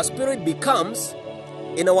dominant our spirit becomes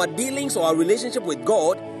in our dealings or our relationship with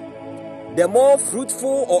God, the more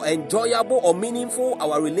fruitful or enjoyable or meaningful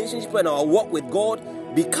our relationship and our walk with God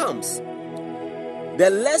becomes. The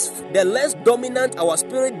less dominant our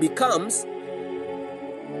spirit becomes,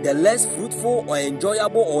 the less fruitful or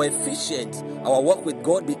enjoyable or efficient our work with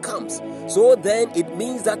God becomes. So then it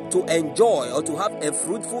means that to enjoy or to have a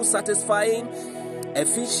fruitful, satisfying,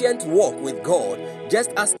 efficient walk with God,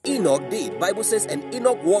 just as Enoch did. Bible says, and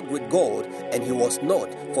Enoch walked with God, and he was not,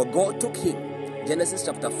 for God took him. Genesis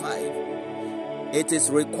chapter 5. It is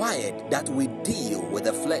required that we deal with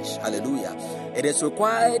the flesh. Hallelujah. It is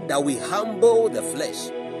required that we humble the flesh.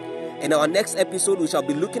 In our next episode, we shall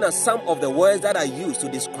be looking at some of the words that are used to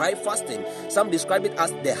describe fasting. Some describe it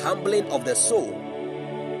as the humbling of the soul,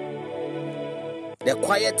 the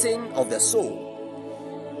quieting of the soul.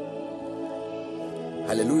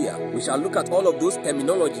 Hallelujah. We shall look at all of those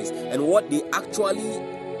terminologies and what they actually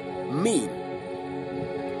mean.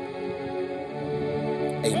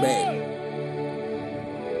 Amen.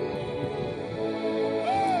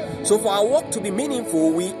 So for our work to be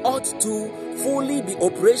meaningful, we ought to fully be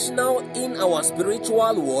operational in our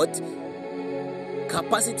spiritual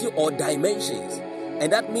capacity or dimensions.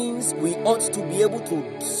 And that means we ought to be able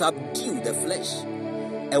to subdue the flesh.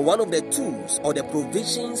 And one of the tools or the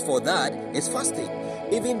provisions for that is fasting.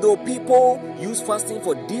 Even though people use fasting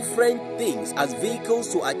for different things as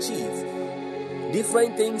vehicles to achieve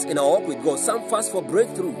different things in our walk with God. Some fast for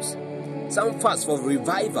breakthroughs, some fast for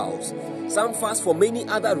revivals, some fast for many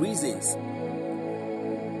other reasons,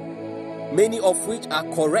 many of which are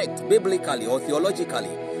correct biblically or theologically.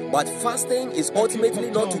 But fasting is ultimately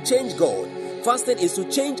not to change God. Fasting is to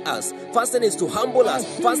change us. Fasting is to humble us.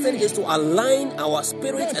 Fasting is to align our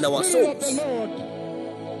spirits and our souls.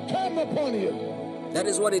 Come upon you. That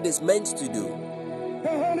is what it is meant to do. The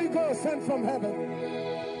Holy Ghost sent from heaven.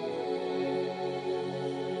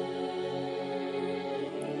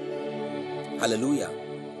 Hallelujah.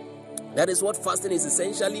 That is what fasting is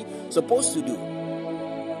essentially supposed to do.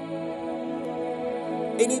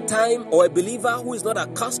 Anytime or a believer who is not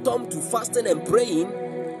accustomed to fasting and praying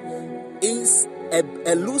is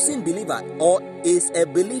a losing believer, or is a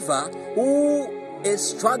believer who is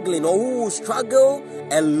struggling or who will struggle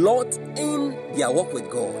a lot in their walk with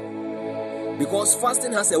God. Because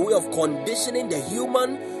fasting has a way of conditioning the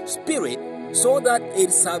human spirit so that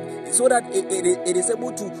it is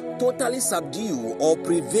able to totally subdue or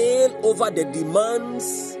prevail over the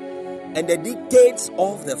demands and the dictates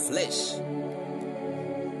of the flesh.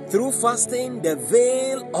 Through fasting, the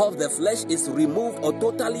veil of the flesh is removed or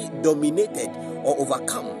totally dominated or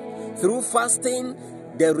overcome. Through fasting,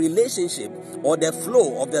 the relationship or the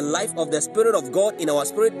flow of the life of the Spirit of God in our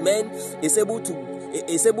spirit man is able to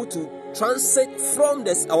transit from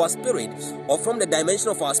our spirit or from the dimension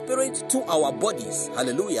of our spirit to our bodies.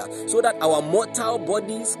 Hallelujah. So that our mortal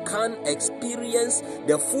bodies can experience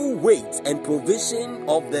the full weight and provision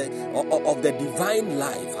of the divine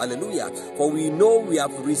life. Hallelujah. For we know we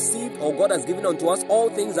have received, or God has given unto us, all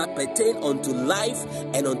things that pertain unto life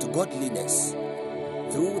and unto godliness,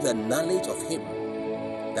 through the knowledge of him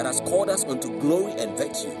that has called us unto glory and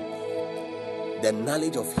virtue. The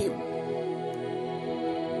knowledge of him.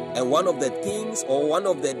 And one of the things, or one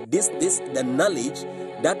of the knowledge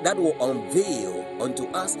that will unveil unto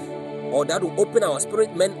us, or that will open our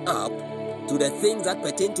spirit man up to the things that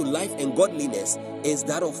pertain to life and godliness, is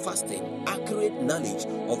that of fasting. Accurate knowledge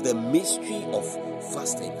of the mystery of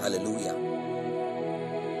fasting. Hallelujah.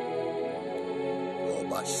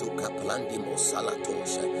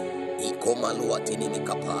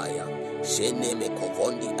 In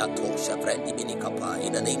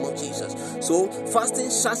the name of Jesus. So fasting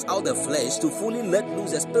shuts out the flesh to fully let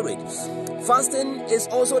loose the spirit. Fasting is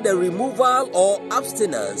also the removal or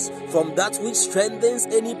abstinence from that which strengthens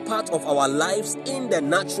any part of our lives in the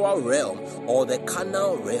natural realm or the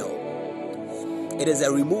carnal realm. It is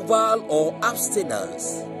a removal or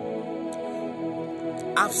abstinence.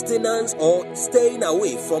 Abstinence or staying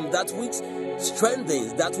away from that which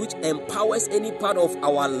strengthens, that which empowers any part of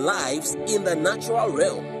our lives in the natural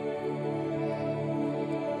realm.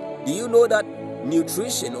 Do you know that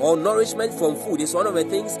nutrition or nourishment from food is one of the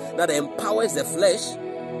things that empowers the flesh?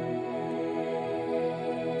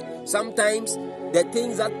 Sometimes the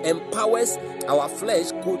things that empowers our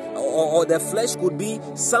flesh could, or the flesh could be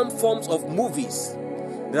some forms of movies.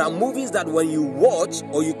 There are movies that when you watch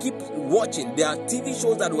or you keep watching, there are TV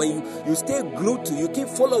shows that when you stay glued to, you keep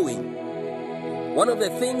following. One of the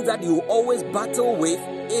things that you always battle with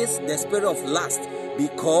is the spirit of lust,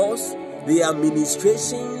 because they are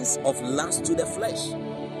ministrations of lust to the flesh.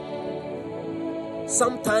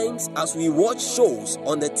 Sometimes as we watch shows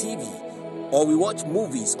on the TV or we watch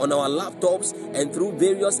movies on our laptops and through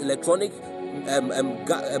various electronic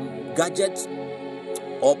gadgets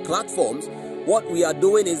or platforms, what we are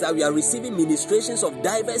doing is that we are receiving ministrations of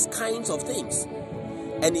diverse kinds of things.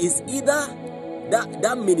 And it's either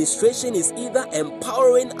that ministration is either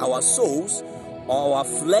empowering our souls or our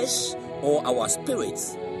flesh or our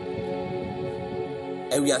spirits.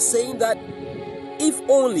 And we are saying that if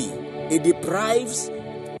only it deprives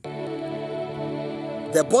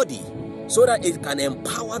the body so that it can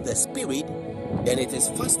empower the spirit, then it is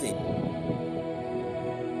fasting.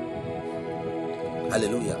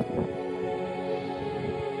 Hallelujah.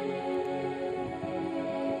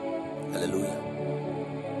 Hallelujah.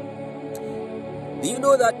 Do you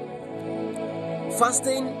know that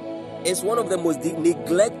fasting is one of the most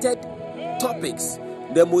neglected topics,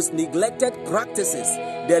 the most neglected practices,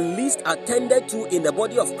 the least attended to in the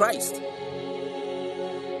body of Christ?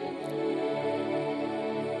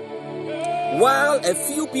 While a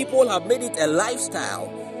few people have made it a lifestyle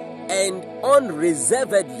and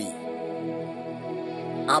unreservedly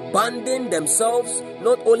abandon themselves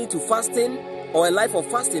not only to fasting or a life of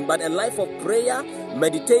fasting, but a life of prayer,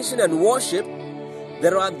 meditation, and worship,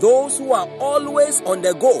 there are those who are always on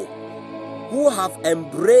the go, who have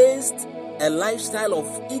embraced a lifestyle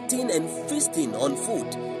of eating and feasting on food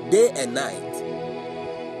day and night,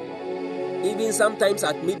 even sometimes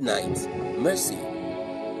at midnight. Mercy,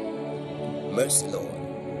 Lord.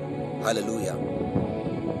 Hallelujah.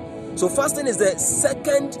 So fasting is the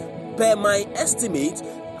second, per my estimate,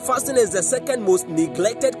 fasting is the second most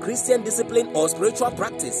neglected Christian discipline or spiritual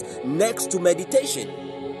practice, next to meditation.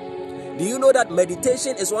 Do you know that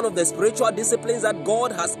meditation is one of the spiritual disciplines that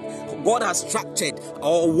God has structured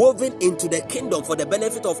or woven into the kingdom for the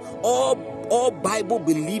benefit of all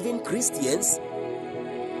Bible-believing Christians?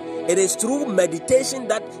 It is through meditation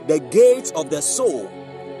that the gates of the soul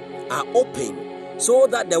are open, so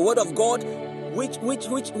that the word of God, which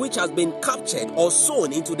has been captured or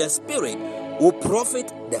sown into the spirit, will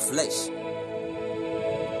profit the flesh.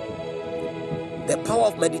 The power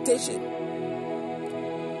of meditation.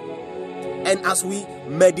 And as we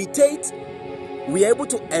meditate, we are able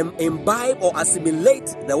to imbibe or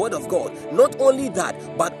assimilate the word of God. Not only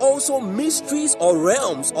that, but also mysteries or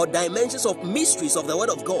realms or dimensions of mysteries of the word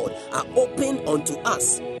of God are open unto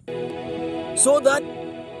us. So that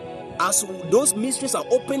as those mysteries are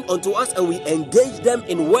open unto us and we engage them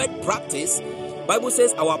in word practice, Bible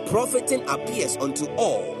says our profiting appears unto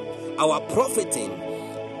all. Our profiting,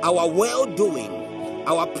 our well-doing,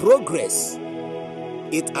 our progress,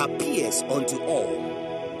 it appears unto all.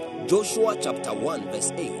 Joshua chapter 1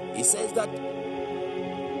 verse 8, it says that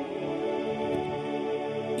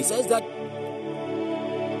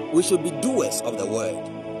we should be doers of the word.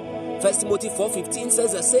 1 Timothy 4:15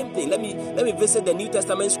 says the same thing. Let me visit the New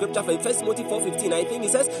Testament scripture for 1 Timothy 4:15. I think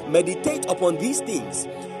it says, meditate upon these things,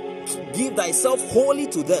 give thyself wholly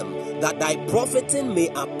to them, that thy profiting may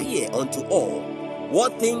appear unto all.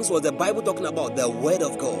 What things was the Bible talking about? The word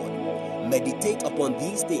of God. Meditate upon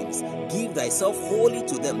these things, give thyself wholly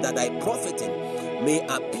to them, that thy profiting may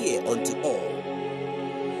appear unto all.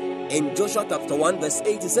 In Joshua chapter 1 verse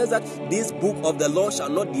 8, it says that this book of the law shall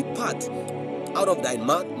not depart out of thy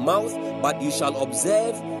mouth, but you shall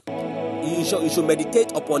observe, you should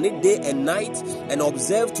meditate upon it day and night, and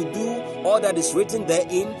observe to do all that is written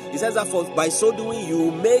therein. It says that for by so doing you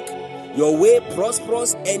will make your way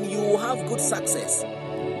prosperous and you will have good success.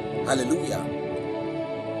 Hallelujah.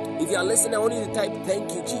 If you are listening, I want you to type,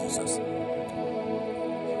 thank you, Jesus.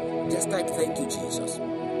 Just type, thank you, Jesus.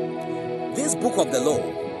 This book of the law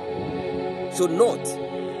should not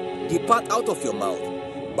depart out of your mouth,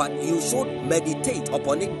 but you should meditate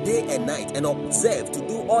upon it day and night, and observe to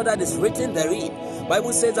do all that is written therein.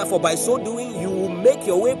 Bible says that for by so doing you will make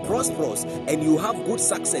your way prosperous and you have good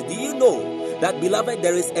success. Do you know that, beloved,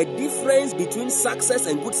 there is a difference between success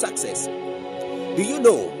and good success? Do you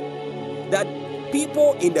know that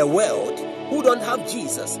people in the world who don't have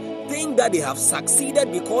Jesus think that they have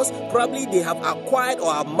succeeded because probably they have acquired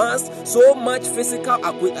or amassed so much physical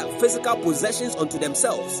possessions unto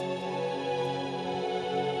themselves?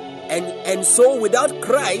 And so without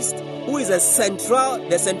Christ, who is the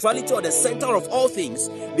centrality or the center of all things,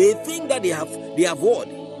 they think that they have won.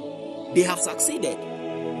 They have succeeded.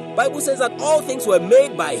 Bible says that all things were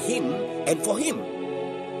made by him and for him.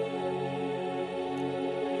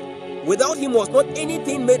 Without him was not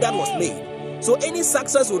anything made that was made. So any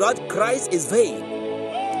success without Christ is vain.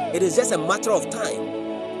 It is just a matter of time.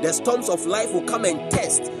 The storms of life will come and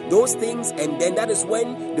test those things, and then that is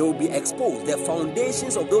when they will be exposed. The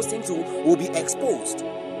foundations of those things will be exposed.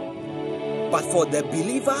 But for the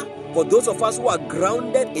believer, for those of us who are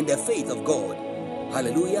grounded in the faith of God,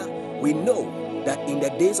 hallelujah, we know that in the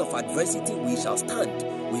days of adversity we shall stand,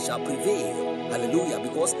 we shall prevail, hallelujah,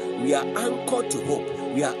 because we are anchored to hope.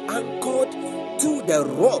 We are anchored to the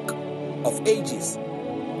rock of ages,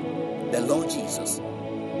 the Lord Jesus.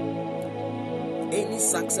 Any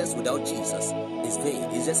success without Jesus is vain.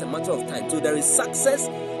 It's just a matter of time. So there is success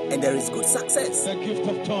and there is good success. The gift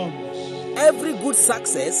of tongues. Every good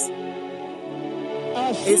success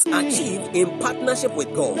is achieved in partnership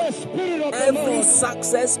with God. Every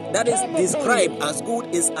success that is described as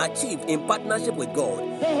good is achieved in partnership with God.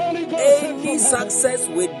 Any success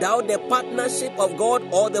without the partnership of God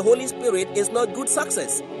or the Holy Spirit is not good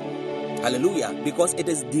success. Hallelujah. Because it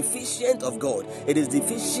is deficient of God. It is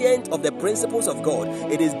deficient of the principles of God.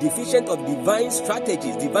 It is deficient of divine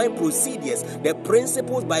strategies, divine procedures, the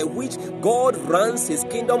principles by which God runs his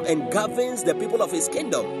kingdom and governs the people of his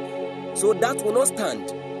kingdom. So that will not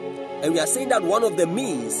stand. And we are saying that one of the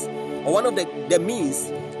means, or one of the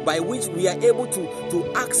means by which we are able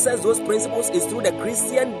to access those principles is through the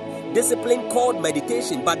Christian discipline called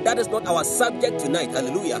meditation. But that is not our subject tonight.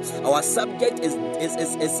 Hallelujah. Our subject is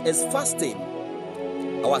fasting.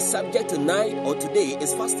 Our subject tonight or today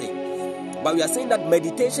is fasting. But we are saying that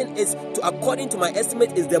meditation is, according to my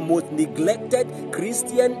estimate, is the most neglected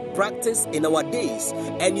Christian practice in our days.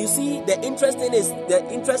 And you see, the interesting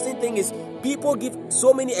thing is people give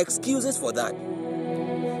so many excuses for that.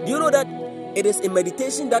 Do you know that it is in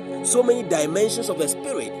meditation that so many dimensions of the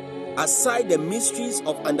Spirit, aside the mysteries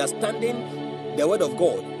of understanding the Word of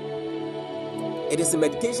God, it is in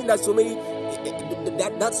meditation that so many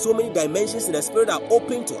dimensions in the Spirit are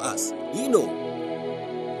open to us. Do you know?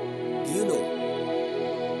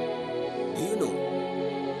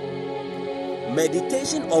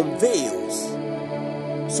 Meditation unveils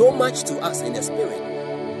so much to us in the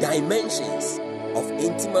Spirit, dimensions of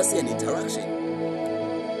intimacy and interaction.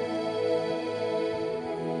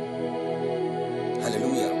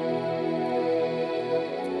 Hallelujah.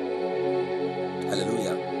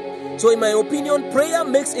 Hallelujah. So in my opinion, prayer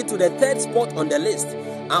makes it to the third spot on the list.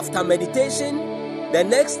 After meditation, the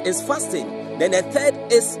next is fasting. Then the third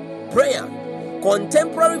is prayer.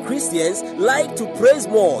 Contemporary Christians like to praise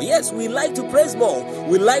more. Yes, we like to praise more.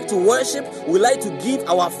 We like to worship. We like to give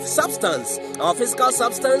our substance, our physical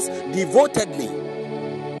substance, devotedly.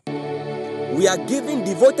 We are giving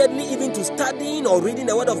devotedly even to studying or reading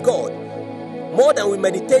the Word of God, more than we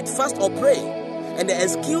meditate, fast, or pray. And the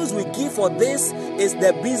excuse we give for this is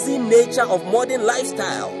the busy nature of modern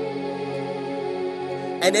lifestyle.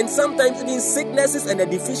 And then sometimes even sicknesses and the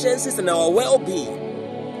deficiencies in our well-being.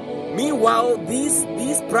 Meanwhile, these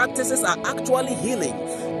practices are actually healing.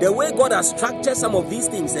 The way God has structured some of these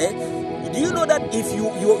things, do you know that if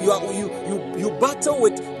you battle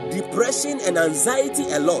with depression and anxiety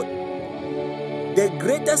a lot, the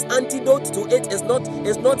greatest antidote to it is not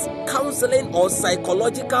counseling or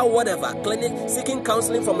psychological whatever, seeking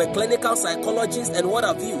counseling from a clinical psychologist and what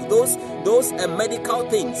have you, those medical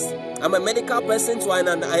things. I'm a medical person, so I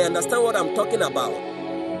understand what I'm talking about.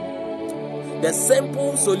 The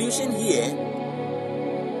simple solution here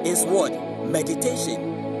is what? Meditation.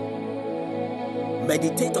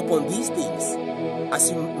 Meditate upon these things.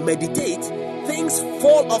 As you meditate, things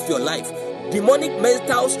fall off your life. Demonic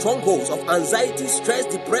mental strongholds of anxiety, stress,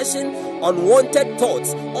 depression, unwanted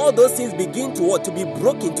thoughts, all those things begin to be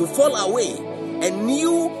broken, to fall away. And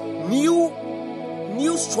new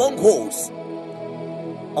strongholds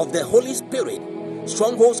of the Holy Spirit,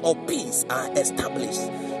 strongholds of peace are established.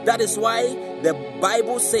 That is why the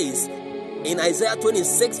Bible says In Isaiah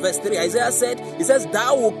 26 verse 3, Isaiah said, he says,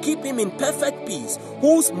 thou will keep him in perfect peace,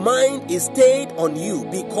 whose mind is stayed on you,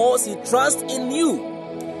 because he trusts in you.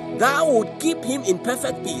 Thou would keep him in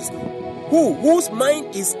perfect peace, whose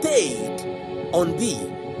mind is stayed on thee.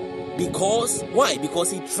 Because, why? Because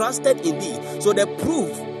he trusted in thee. So the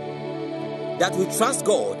proof that we trust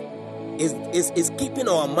God is keeping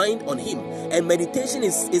our mind on him. And meditation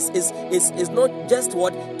is not just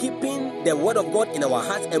what keeping the word of God in our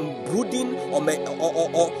hearts and brooding or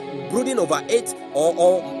brooding over it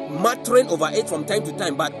or muttering over it from time to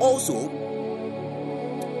time, but also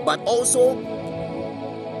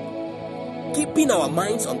keeping our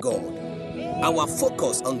minds on God, our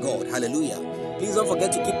focus on God. Hallelujah. Please don't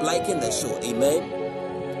forget to keep liking the show. Amen.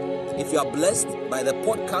 If you are blessed by the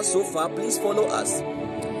podcast so far, please follow us.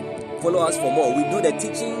 Follow us for more. We do the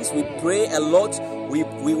teachings, we pray a lot, we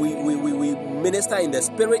minister in the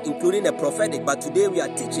spirit, including the prophetic. But today we are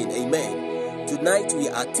teaching. Amen. Tonight we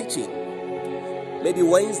are teaching. Maybe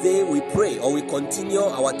Wednesday we pray or we continue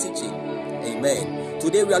our teaching. Amen.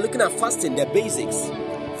 Today we are looking at fasting, the basics.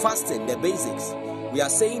 Fasting, the basics. We are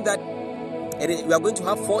saying that we are going to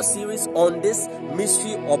have 4 series on this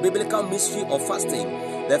mystery or biblical mystery of fasting.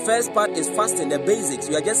 The first part is fasting, the basics.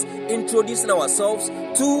 We are just introducing ourselves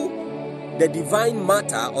to the divine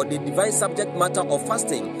matter or the divine subject matter of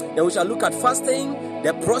fasting. Then we shall look at fasting,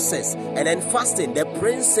 the process, and then fasting, the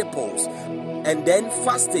principles, and then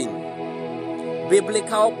fasting,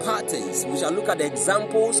 biblical patterns. We shall look at the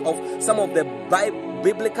examples of some of the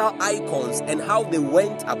biblical icons and how they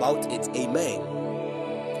went about it. Amen.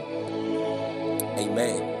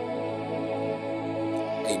 Amen.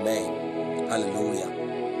 Amen. Hallelujah.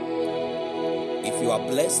 If you are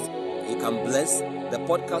blessed, you can bless the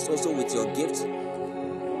podcast also with your gift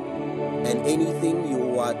and anything you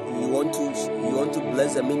want to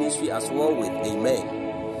bless the ministry as well with. Amen.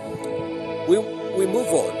 We move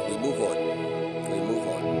on.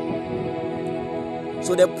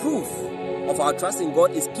 So the proof of our trust in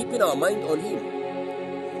God is keeping our mind on him.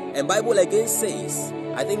 And Bible again says,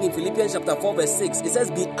 I think in Philippians chapter 4 verse 6, it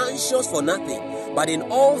says, be anxious for nothing, but in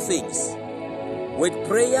all things with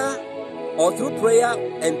prayer or through prayer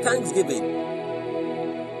and thanksgiving,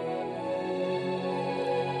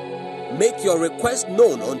 make your request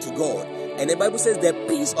known unto God. And the Bible says the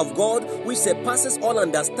peace of God which surpasses all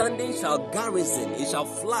understanding shall garrison, it shall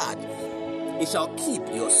flood, it shall keep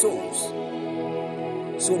your souls.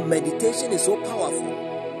 So meditation is so powerful.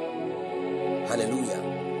 Hallelujah.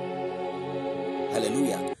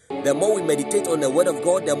 Hallelujah. The more we meditate on the word of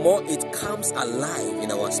God, the more it comes alive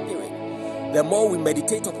in our spirit. The more we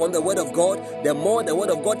meditate upon the word of God, the more the word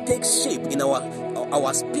of God takes shape in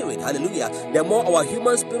our spirit. Hallelujah. The more our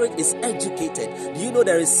human spirit is educated. Do you know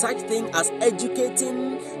there is such thing as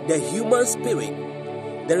educating the human spirit?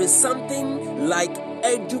 There is something like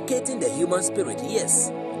educating the human spirit.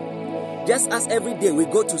 Yes. Just as every day we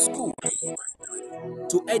go to school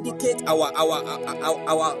to educate our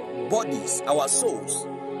bodies, our souls,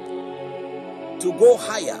 to go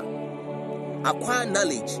higher, acquire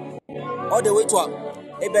knowledge, all the way to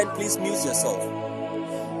Amen. Please mute yourself.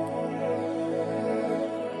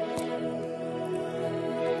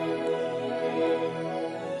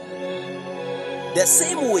 The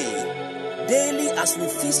same way, daily as we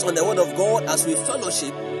feast on the word of God, as we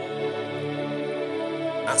fellowship,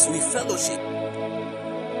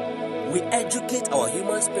 we educate our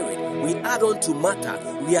human spirit. We add on to matter.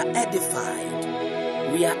 We are edified.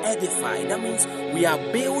 That means we are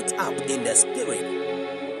built up in the spirit.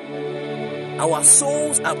 Our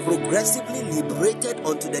souls are progressively liberated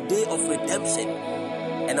unto the day of redemption.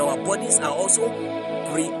 And our bodies are also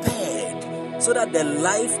prepared so that the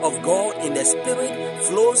life of God in the spirit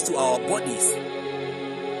flows to our bodies.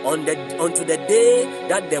 Unto the day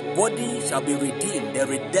that the body shall be redeemed. The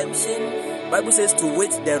redemption, Bible says, to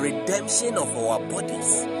wait the redemption of our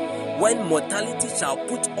bodies. When mortality shall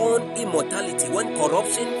put on immortality, when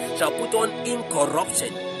corruption shall put on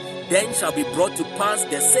incorruption, then shall be brought to pass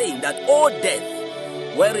the saying that, O death,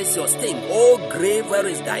 where is your sting? O grave, where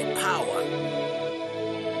is thy power?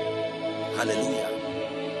 Hallelujah.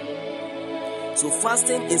 So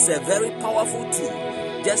fasting is a very powerful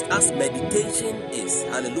tool, just as meditation is.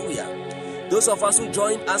 Hallelujah. Those of us who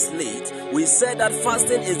joined us late, we said that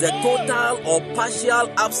fasting is the total or partial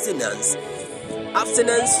abstinence.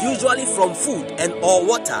 Abstinence usually from food and or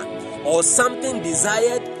water or something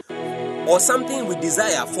desired or something we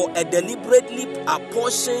desire for a deliberately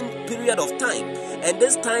apportioned period of time. And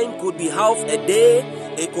this time could be half a day,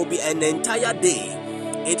 it could be an entire day.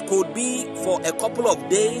 It could be for a couple of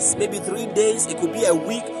days, maybe 3 days, it could be a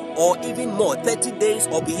week or even more, 30 days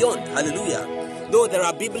or beyond. Hallelujah. Though there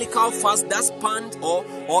are biblical fasts that span or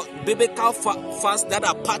biblical fasts that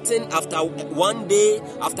are patterned after 1 day,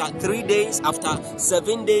 after 3 days, after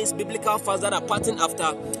 7 days, biblical fasts that are patterned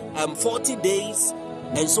after 40 days,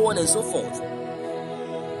 and so on and so forth.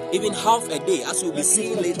 Even half a day, as we'll be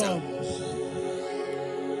seeing later.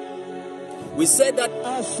 We said that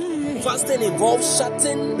fasting involves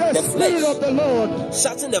shutting the flesh,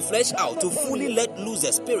 shutting the flesh out to fully let loose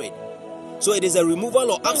the spirit. So it is a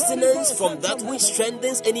removal or abstinence from that which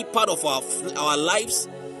strengthens any part of our lives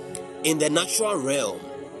in the natural realm.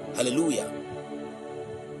 Hallelujah.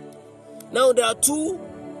 Now there are two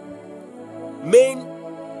main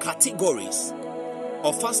categories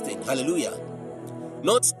of fasting. Hallelujah.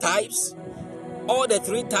 Not types. All the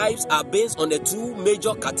 3 types are based on the 2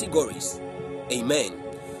 major categories. Amen.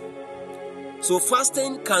 So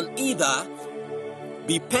fasting can either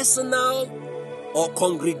be personal or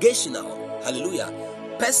congregational. Hallelujah.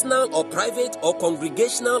 Personal or private, or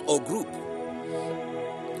congregational or group.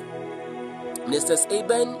 Minister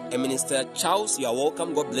Eben and Minister Charles, you are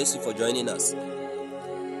welcome. God bless you for joining us.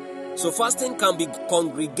 So fasting can be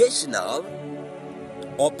congregational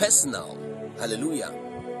or personal. Hallelujah.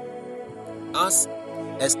 As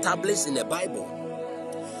established in the Bible.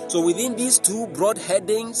 So within these 2 broad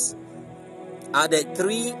headings are the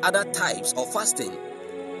 3 other types of fasting.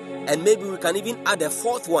 And maybe we can even add a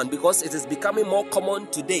 4th one, because it is becoming more common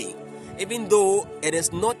today. Even though it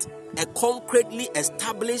is not a concretely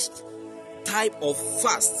established type of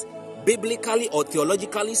fast, biblically or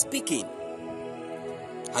theologically speaking.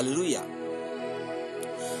 Hallelujah.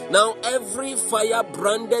 Now, every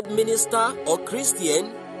fire-branded minister or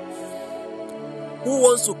Christian who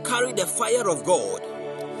wants to carry the fire of God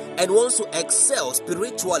and wants to excel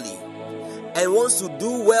spiritually and wants to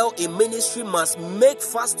do well in ministry must make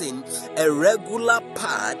fasting a regular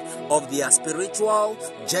part of their spiritual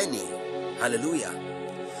journey. Hallelujah.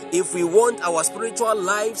 If we want our spiritual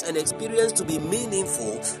lives and experience to be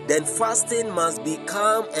meaningful, then fasting must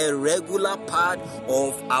become a regular part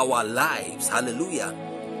of our lives. Hallelujah.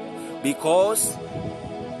 Because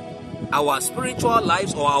our spiritual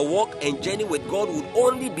lives or our walk and journey with God would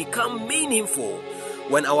only become meaningful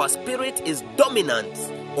when our spirit is dominant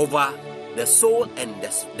over the soul and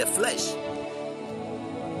the flesh.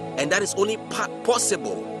 And that is only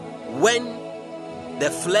possible when the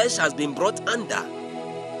flesh has been brought under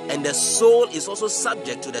and the soul is also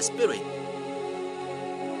subject to the spirit.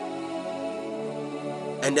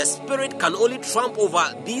 And the spirit can only trump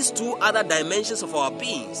over these 2 other dimensions of our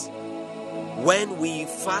beings when we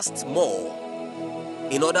fast more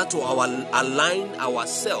in order to align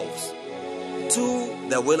ourselves to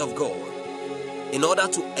the will of God, in order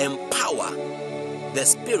to empower the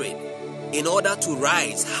spirit, in order to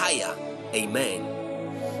rise higher. Amen.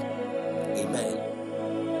 Amen.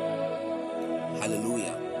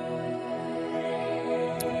 Hallelujah.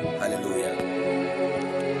 Hallelujah.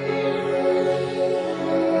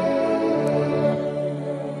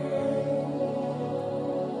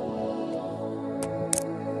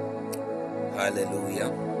 Hallelujah.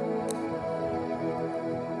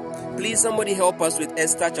 Please, somebody help us with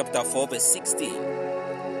Esther chapter 4 verse 16.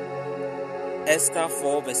 Esther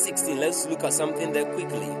 4 verse 16. Let's look at something there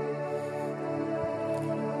quickly.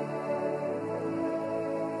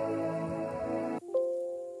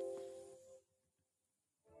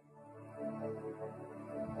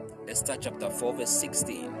 Esther chapter 4 verse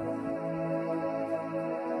 16.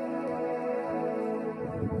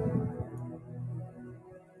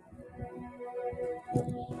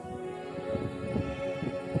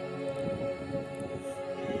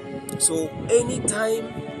 So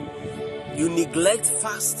anytime you neglect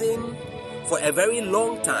fasting for a very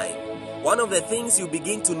long time, one of the things you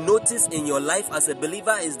begin to notice in your life as a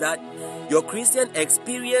believer is that your Christian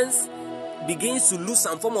experience begins to lose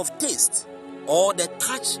some form of taste or the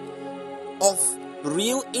touch of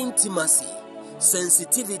real intimacy,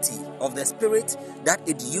 sensitivity of the spirit that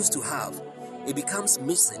it used to have. It becomes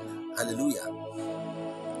missing. Hallelujah.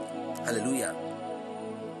 Hallelujah.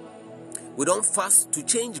 We don't fast to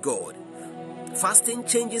change God. Fasting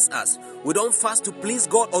changes us. We don't fast to please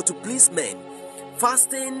God or to please men.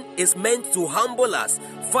 Fasting is meant to humble us.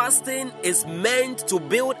 Fasting is meant to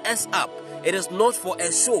build us up. It is not for a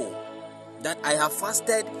show that I have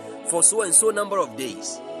fasted for so and so number of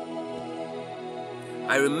days.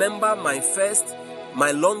 I remember my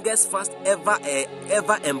longest fast ever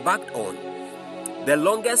embarked on. The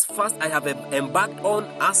longest fast I have embarked on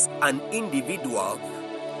as an individual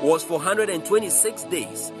was for 126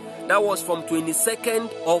 days. That was from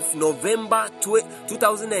 22nd of November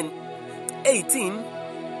 2018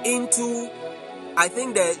 into, I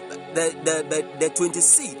think, the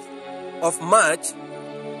 26th of March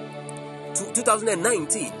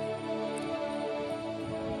 2019.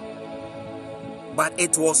 But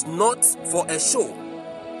it was not for a show.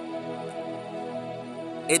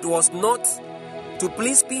 It was not to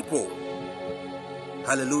please people.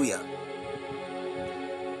 Hallelujah.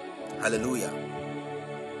 Hallelujah.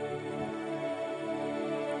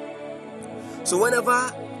 So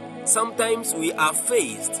whenever sometimes we are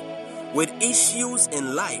faced with issues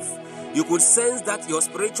in life, you could sense that your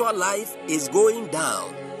spiritual life is going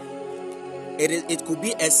down. It could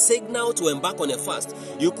be a signal to embark on a fast.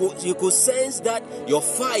 You could sense that your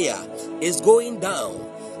fire is going down.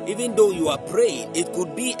 Even though you are praying, it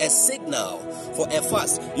could be a signal for a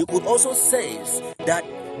fast. You could also sense that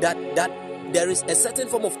there is a certain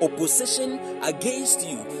form of opposition against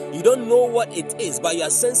you. You don't know what it is, but you are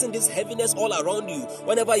sensing this heaviness all around you.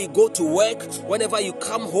 Whenever you go to work, whenever you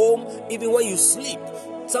come home, even when you sleep.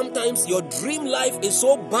 Sometimes your dream life is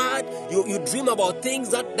so bad, you dream about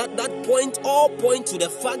things that point to the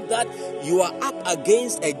fact that you are up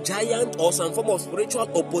against a giant or some form of spiritual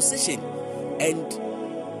opposition. And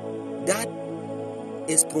that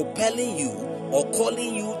is propelling you or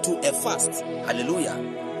calling you to a fast. Hallelujah.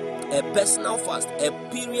 A personal fast, a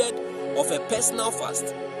period of a personal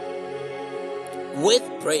fast with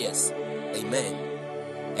prayers. Amen.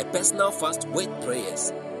 A personal fast with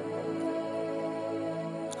prayers.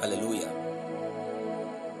 Hallelujah.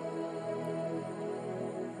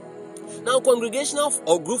 Now, congregational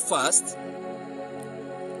or group fast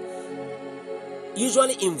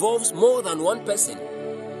usually involves more than one person.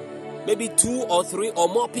 Maybe 2 or 3 or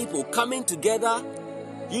more people coming together,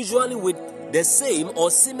 usually with the same or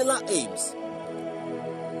similar aims,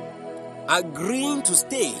 agreeing to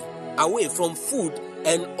stay away from food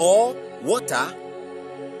and or water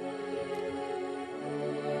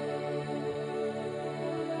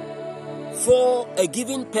for a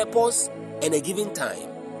given purpose and a given time.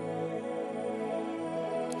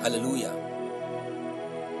 Hallelujah.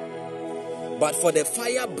 But for the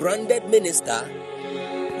fire-branded minister,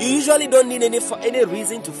 you usually don't need any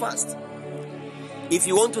reason to fast. If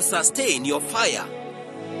you want to sustain your fire,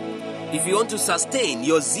 if you want to sustain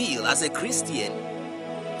your zeal as a Christian,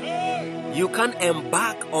 you can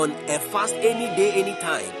embark on a fast any day, any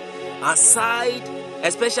time. Aside,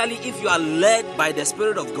 especially if you are led by the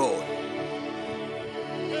Spirit of God.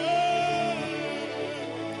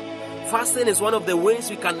 Fasting is one of the ways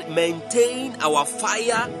we can maintain our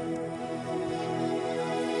fire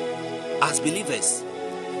as believers.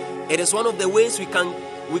 It is one of the ways we can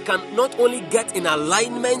not only get in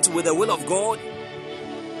alignment with the will of God,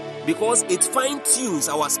 because it fine-tunes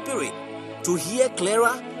our spirit to hear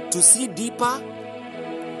clearer, to see deeper,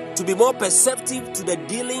 to be more perceptive to the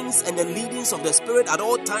dealings and the leadings of the Spirit at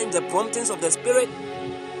all times, the promptings of the Spirit.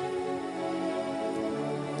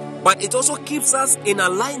 But it also keeps us in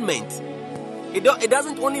alignment. It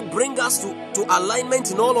doesn't only bring us to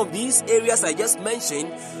alignment in all of these areas I just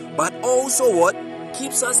mentioned, but also what?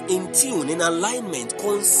 Keeps us in tune, in alignment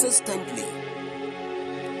consistently.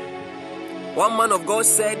 One man of God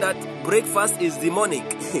said that breakfast is demonic.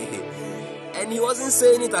 And he wasn't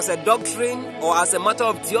saying it as a doctrine or as a matter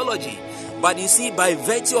of theology. But you see, by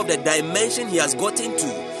virtue of the dimension he has gotten to,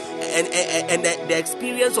 and the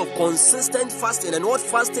experience of consistent fasting and what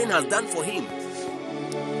fasting has done for him,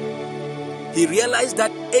 he realized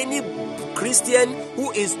that any Christian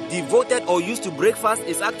who is devoted or used to breakfast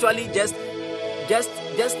is actually just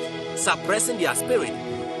suppressing their spirit.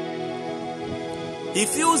 He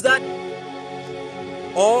feels that,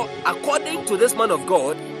 or according to this man of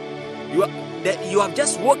God, you have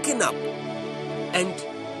just woken up, and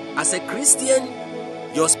as a Christian,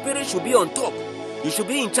 your spirit should be on top. You should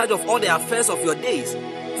be in charge of all the affairs of your days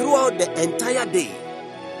throughout the entire day.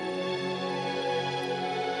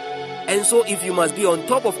 And so, if you must be on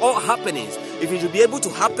top of all happenings, if you should be able to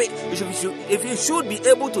if you should be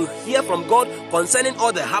able to hear from God concerning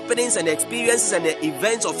all the happenings and the experiences and the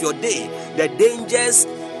events of your day, the dangers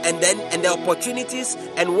and the opportunities,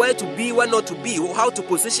 and where to be, where not to be, how to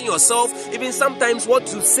position yourself, even sometimes what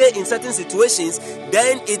to say in certain situations,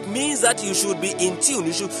 then it means that you should be in tune.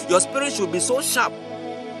 Your spirit should be so sharp,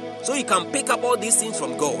 so you can pick up all these things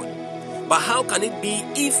from God. But how can it be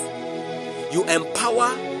if you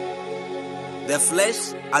empower the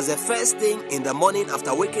flesh as the first thing in the morning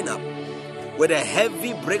after waking up with a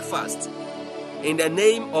heavy breakfast in the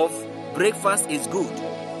name of breakfast is good?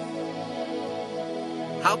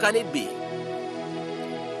 How can it be?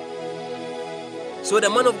 So the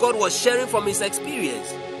man of God was sharing from his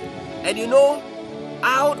experience. And you know,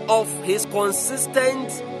 out of his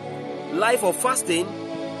consistent life of fasting,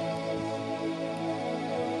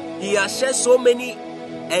 he has shared so many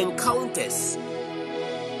encounters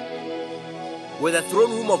with the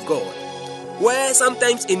throne room of God, where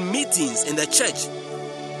sometimes in meetings in the church,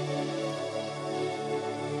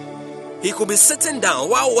 he could be sitting down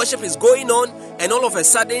while worship is going on, and all of a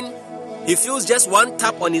sudden he feels just one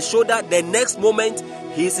tap on his shoulder. The next moment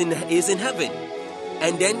he's in heaven,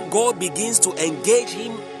 and then God begins to engage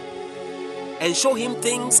him and show him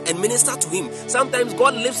things and minister to him. Sometimes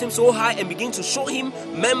God lifts him so high and begins to show him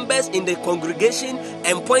members in the congregation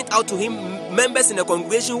and point out to him members in the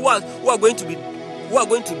congregation who are going to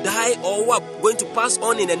die, or who are going to pass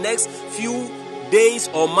on in the next few days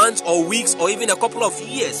or months or weeks or even a couple of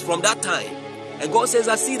years from that time. And God says,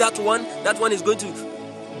 I see that one is going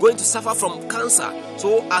to suffer from cancer.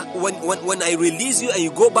 So when I release you and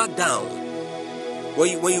you go back down, when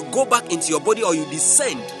you go back into your body, or you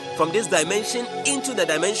descend from this dimension into the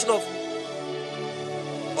dimension of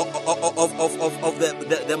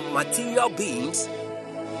the material beings,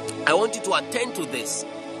 I want you to attend to this.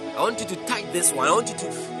 I want you to type this one. I want you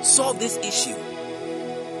to solve this issue.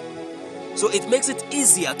 So it makes it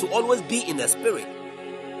easier to always be in the spirit.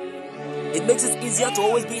 It makes it easier to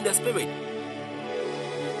always be in the spirit.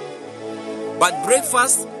 But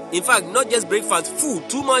breakfast, in fact, not just breakfast, food,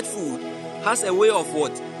 too much food, has a way of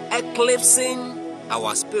what? Eclipsing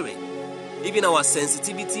our spirit. Even our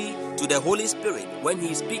sensitivity to the Holy Spirit when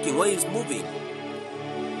He is speaking, when He is moving.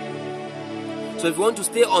 So if you want to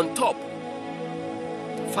stay on top,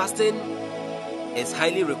 fasting is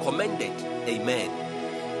highly recommended. Amen.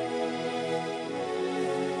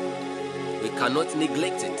 We cannot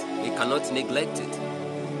neglect it. We cannot neglect it.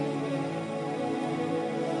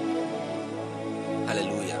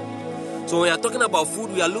 Hallelujah. So when we are talking about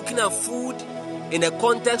food, we are looking at food in the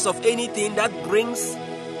context of anything that brings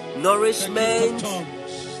nourishment,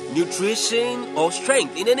 nutrition, or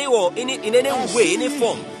strength in any way, any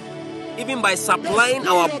form, even by supplying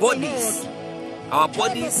our bodies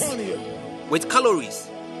with calories.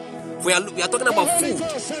 We are talking about food.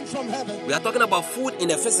 We are talking about food in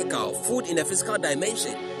the physical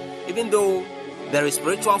dimension, even though there is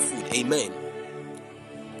spiritual food. Amen.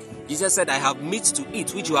 Jesus said, I have meat to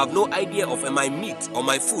eat which you have no idea of, and my meat or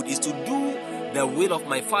my food is to do the will of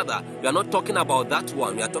my Father. We are not talking about that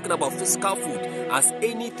one. We are talking about physical food as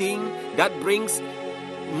anything that brings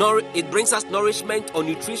us nourishment or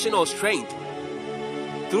nutrition or strength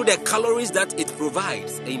through the calories that it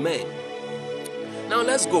provides. Amen. Now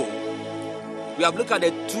let's go. We have looked at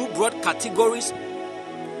the two broad categories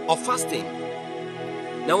of fasting.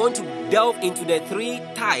 Now I want to delve into the three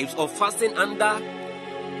types of fasting under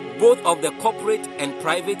both of the corporate and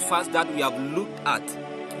private fast that we have looked at.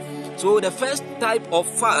 So the first type of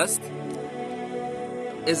fast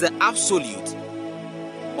is the absolute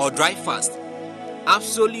or dry fast.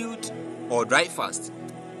 Absolute or dry fast.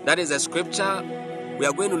 That is a scripture we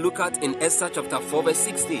are going to look at in Esther chapter 4 verse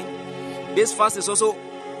 16. This fast is also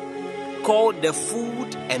called the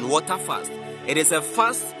food and water fast. It is a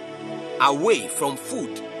fast away from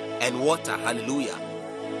food and water. Hallelujah.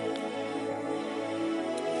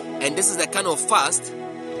 And this is the kind of fast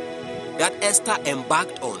that Esther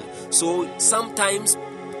embarked on. So sometimes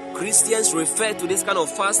Christians refer to this kind of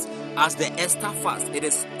fast as the Esther fast. It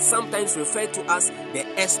is sometimes referred to as the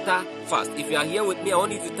Esther fast. If you are here with me, I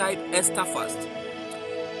want you to type Esther fast.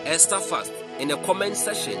 Esther fast in the comment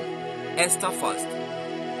section. Esther fast.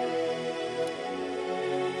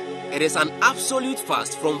 It is an absolute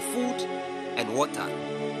fast from food and water.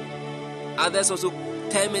 Others also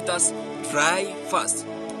term it as dry fast.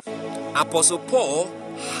 Apostle Paul,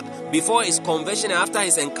 before his conversion and after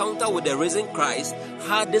his encounter with the risen Christ,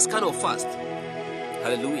 had this kind of fast.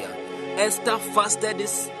 Hallelujah. Esther fasted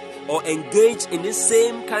this or engaged in this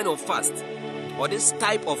same kind of fast or this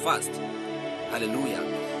type of fast. Hallelujah.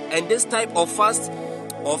 And this type of fast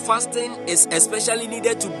or fasting is especially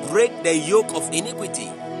needed to break the yoke of iniquity.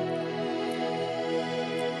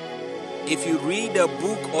 If you read the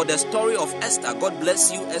book or the story of Esther, God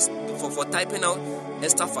bless you for typing out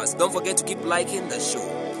Esther fast. Don't forget to keep liking the show.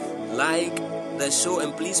 Like the show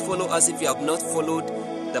and please follow us if you have not followed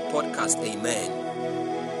the podcast. Amen.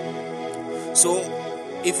 So,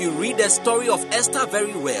 if you read the story of Esther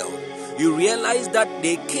very well, you realize that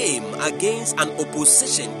they came against an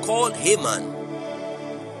opposition called Haman.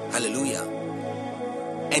 Hallelujah.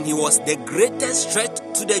 And he was the greatest threat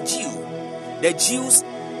to the Jews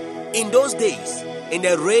in those days, in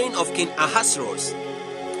the reign of King Ahasuerus.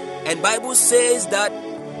 And Bible says that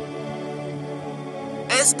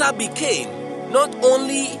Esther became not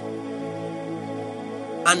only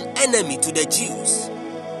an enemy to the Jews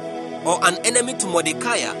or an enemy to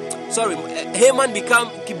Mordecai. Haman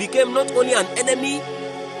became not only an enemy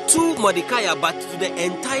to Mordecai, but to the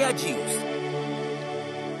entire Jews.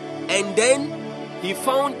 And then he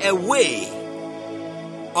found a way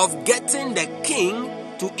of getting the king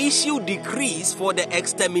to issue decrees for the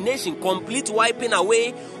extermination, complete wiping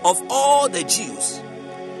away of all the Jews.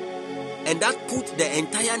 And that put the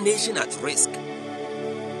entire nation at risk.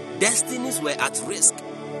 Destinies were at risk.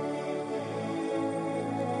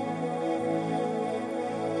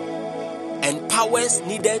 And powers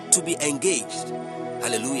needed to be engaged.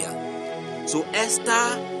 Hallelujah. So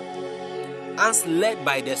Esther, as led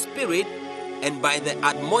by the Spirit and by the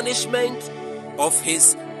admonishment of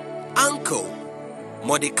his uncle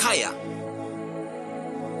Mordecai,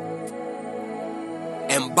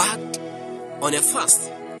 embarked on a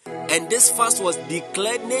fast. And this fast was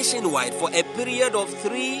declared nationwide for a period of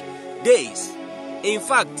 3 days. In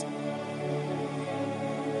fact,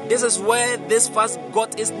 this is where this fast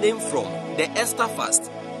got its name from, the Esther fast.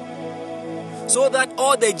 So that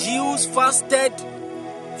all the Jews fasted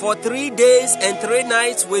for 3 days and 3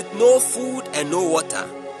 nights with no food and no water.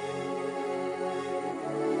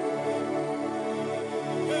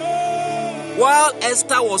 While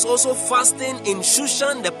Esther was also fasting in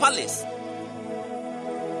Shushan the palace.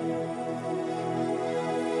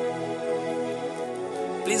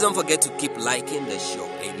 Please don't forget to keep liking the show.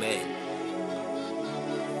 Amen.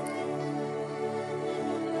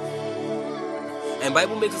 And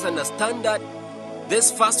Bible makes us understand that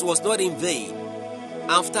this fast was not in vain.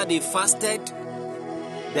 After they fasted,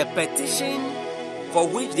 the petition for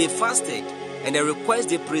which they fasted and the request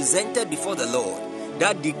they presented before the Lord,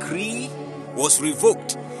 that decree was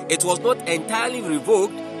revoked. It was not entirely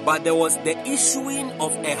revoked, but there was the issuing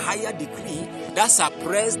of a higher decree that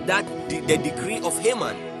suppressed the decree of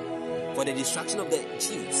Haman for the destruction of the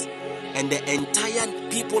Jews. And the entire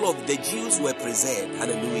people of the Jews were preserved.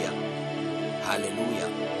 Hallelujah. Hallelujah.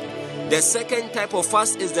 The second type of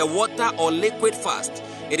fast is the water or liquid fast.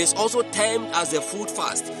 It is also termed as the food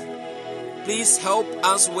fast. Please help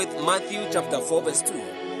us with Matthew chapter 4 verse 2.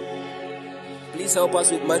 Please help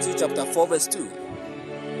us with Matthew chapter 4 verse 2.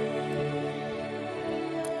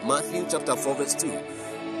 Matthew chapter 4 verse 2.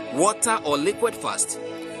 Water or liquid fast.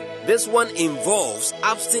 This one involves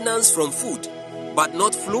abstinence from food, but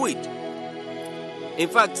not fluid. In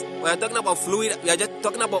fact, when we are talking about fluid, we are just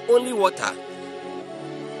talking about only water.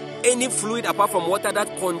 Any fluid apart from water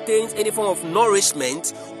that contains any form of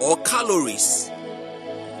nourishment or calories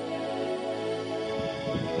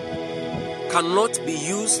cannot be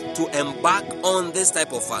used to embark on this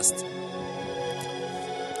type of fast.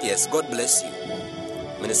 Yes, God bless you,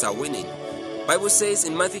 Minister Winnie. Bible says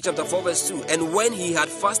in Matthew chapter 4 verse 2, and when he had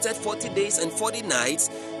fasted 40 days and 40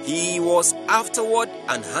 nights, he was afterward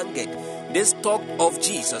and hungered. This talk of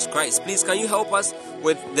Jesus Christ. Please, can you help us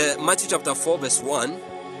with the Matthew chapter 4 verse 1,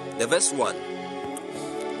 the verse 1,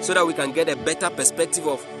 so that we can get a better perspective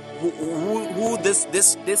of who this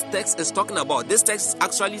text is talking about. This text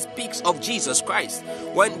actually speaks of Jesus Christ.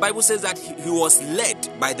 When the Bible says that he was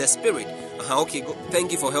led by the Spirit. Okay, go.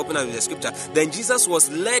 Thank you for helping us with the scripture. Then Jesus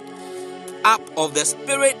was led up of the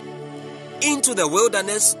Spirit into the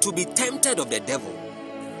wilderness to be tempted of the devil.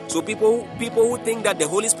 So people who think that the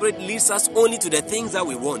Holy Spirit leads us only to the things that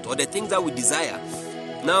we want or the things that we desire.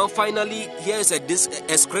 Now finally, here is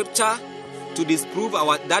a scripture to disprove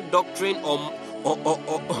that doctrine or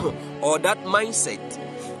that mindset.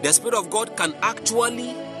 The Spirit of God can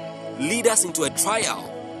actually lead us into a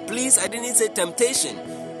trial. Please, I didn't say temptation,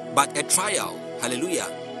 but a trial. Hallelujah.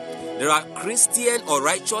 There are Christian or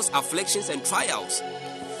righteous afflictions and trials.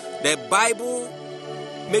 The Bible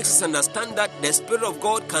makes us understand that the Spirit of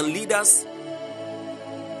God can lead us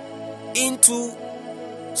into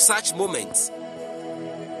such moments.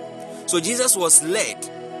 So Jesus was led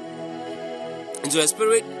into the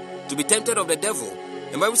Spirit to be tempted of the devil.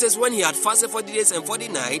 The Bible says when he had fasted 40 days and 40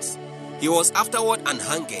 nights, he was afterward and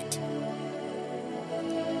hungered.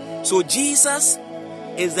 So Jesus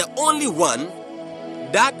is the only one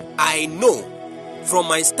that I know from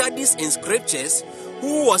my studies in scriptures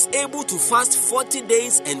who was able to fast 40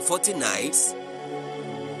 days and 40 nights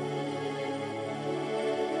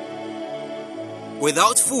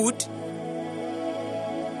without food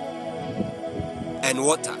and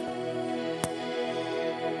water.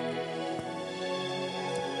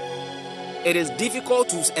 It is difficult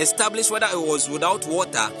to establish whether it was without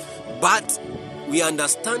water, but we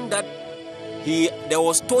understand that there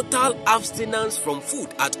was total abstinence from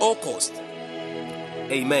food at all costs.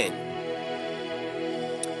 Amen.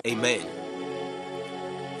 Amen.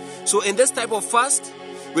 So in this type of fast,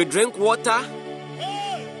 we drink water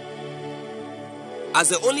as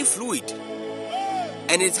the only fluid,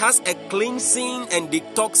 and it has a cleansing and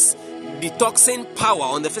detoxing power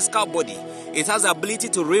on the physical body. It has the ability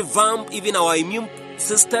to revamp even our immune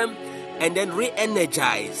system and then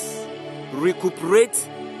re-energize, recuperate,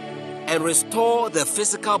 and restore the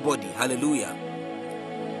physical body. Hallelujah.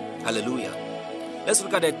 Hallelujah. Let's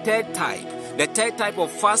look at the third type. The third type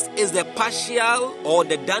of fast is the partial or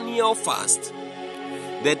the Daniel fast.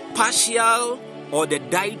 The partial or the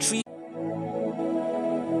dietary.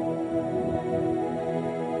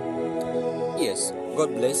 Yes,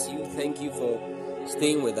 God bless you. Thank you for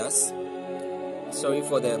staying with us. Sorry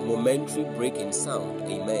for the momentary break in sound.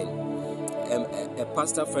 Amen. A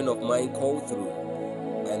pastor friend of mine called through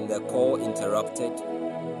and the call interrupted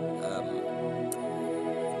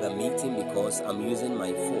the meeting because I'm using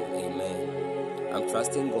my phone. Amen. I'm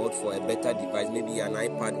trusting God for a better device, maybe an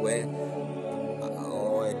iPad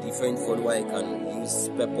or a different phone where I can use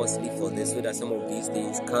purposely for this so that some of these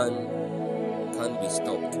things can be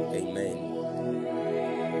stopped. Amen.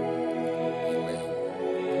 Amen.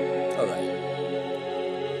 All right.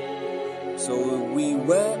 So we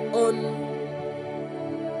were on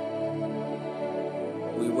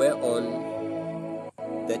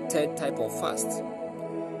the third type of fast.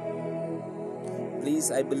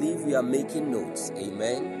 Please, I believe we are making notes.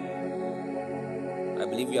 Amen. I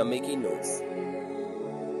believe we are making notes.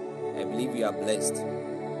 I believe we are blessed.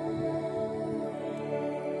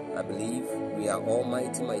 I believe we are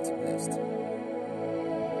almighty, mighty blessed.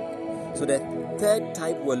 So the third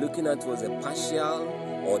type we're looking at was a partial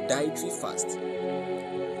or dietary fast.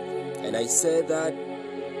 And I said that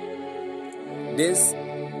this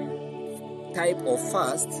type of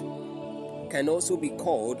fast can also be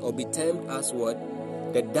called or be termed as what?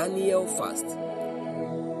 The Daniel fast.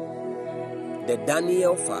 The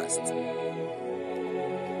Daniel fast.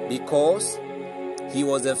 Because he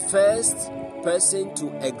was the first person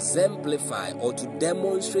to exemplify or to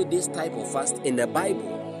demonstrate this type of fast in the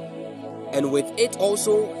Bible. And with it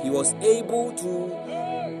also, he was able to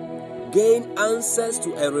gain answers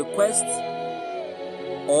to a request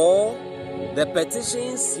or the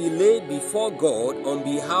petitions he laid before God on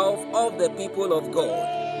behalf of the people of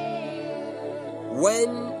God.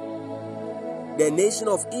 When the nation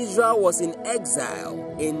of Israel was in exile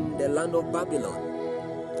in the land of Babylon,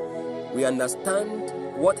 we understand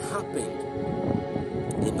what happened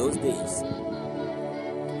in those days.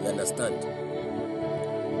 We understand.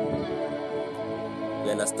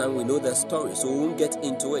 We know the story, so we won't get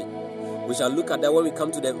into it. We shall look at that when we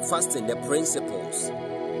come to the fasting, the principles.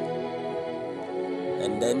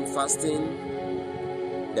 And then fasting,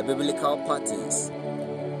 the biblical patterns.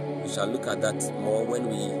 We shall look at that more when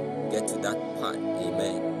we get to that part.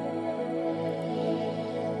 Amen.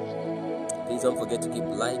 Please don't forget to keep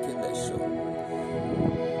liking the show.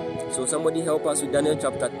 So somebody help us with Daniel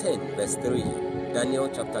chapter 10 verse 3. Daniel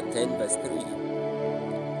chapter 10 verse 3.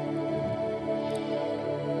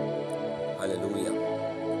 Hallelujah.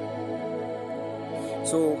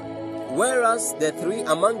 So whereas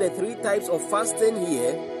among the three types of fasting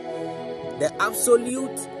here, the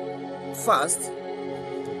absolute fast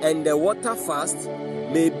and the water fast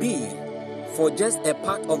may be for just a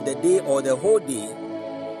part of the day or the whole day.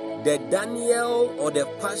 The Daniel or the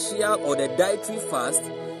partial or the dietary fast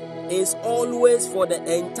is always for the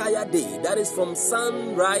entire day. That is from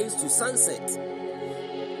sunrise to sunset.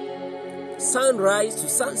 Sunrise to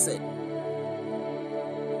sunset.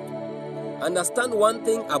 Understand one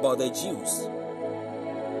thing about the Jews.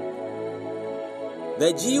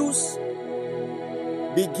 The Jews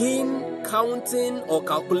begin counting or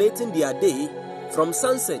calculating their day from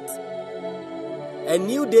sunset. A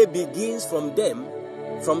new day begins from them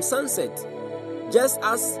from sunset. Just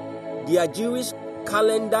as their Jewish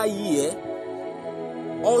calendar year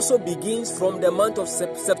also begins from the month of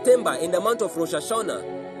September, in the month of Rosh Hashanah.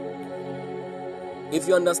 If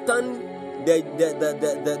you understand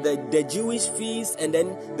the Jewish feast and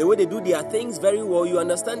then the way they do their things very well, you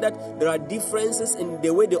understand that there are differences in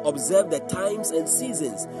the way they observe the times and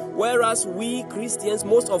seasons. Whereas we Christians,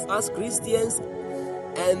 most of us Christians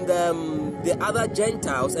and the other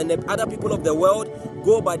Gentiles and the other people of the world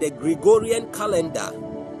go by the Gregorian calendar,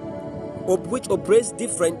 which operates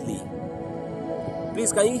differently.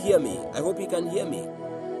 Please, can you hear me? I hope you can hear me.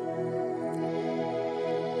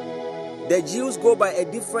 The Jews go by a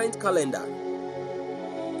different calendar.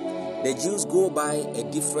 The Jews go by a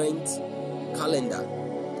different calendar.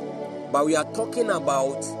 But we are talking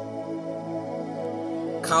about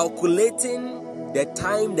calculating the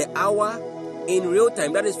time, the hour in real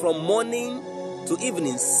time. That is from morning to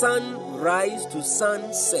evening, sunrise to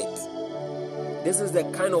sunset. This is the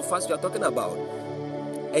kind of fast we are talking about.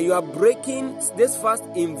 And you are breaking, this fast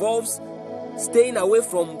involves staying away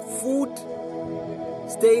from food,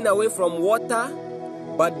 staying away from water,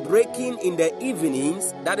 but breaking in the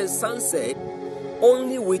evenings, that is sunset,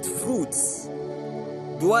 only with fruits,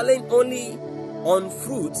 dwelling only on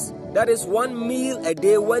fruits, that is 1 meal a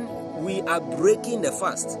day when we are breaking the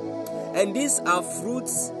fast. And these are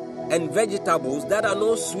fruits and vegetables that are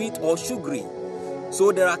not sweet or sugary.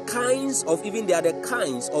 So there are the kinds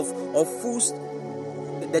of foods,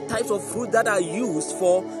 the types of fruit that are used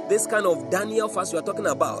for this kind of Daniel fast we are talking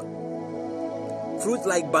about. Fruits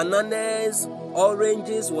like bananas,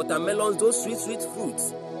 oranges, watermelons, those sweet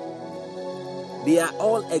fruits, they are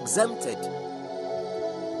all exempted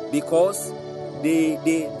because they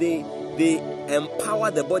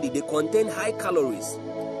empower the body. They contain high calories.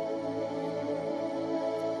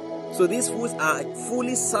 So these foods are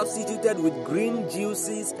fully substituted with green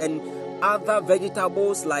juices and other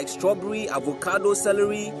vegetables like strawberry, avocado,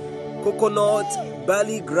 celery, coconut,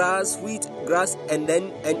 barley grass, wheat grass, and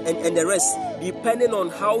the rest, depending on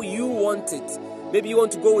how you want it. Maybe you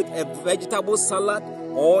want to go with a vegetable salad,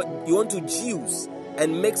 or you want to juice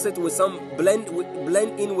and mix it with some blend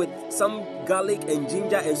in with some garlic and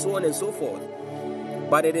ginger and so on and so forth.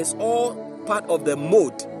 But it is all part of the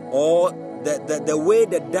mode or the way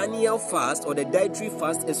the Daniel fast or the dietary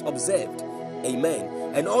fast is observed. Amen.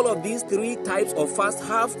 And all of these 3 types of fast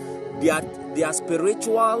have their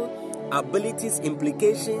spiritual abilities,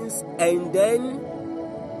 implications, and then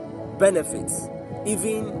benefits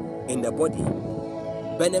even in the body.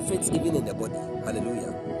 Benefits even in the body.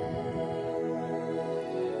 Hallelujah.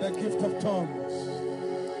 The gift of tongues.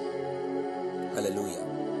 Hallelujah.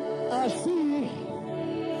 I see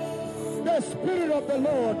the Spirit of the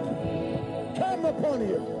Lord come upon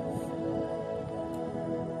you.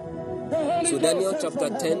 So Daniel chapter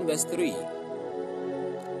 10 verse 3.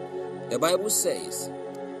 The Bible says,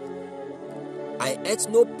 I ate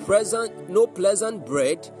no pleasant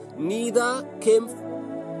bread, neither came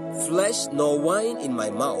flesh nor wine in my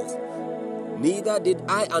mouth, neither did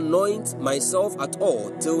I anoint myself at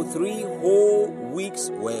all till 3 whole weeks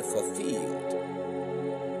were fulfilled.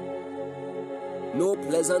 No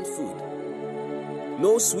pleasant food,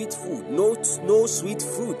 no sweet food, no sweet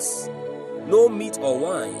fruits, no meat or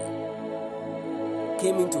wine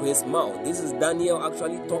came into his mouth. This is Daniel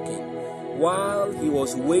actually talking while he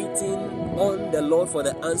was waiting on the Lord for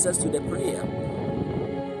the answers to the prayer.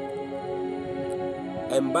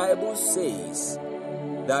 And Bible says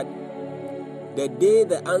that the day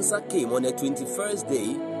the answer came, on the 21st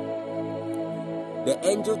day, the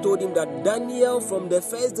angel told him that, Daniel, from the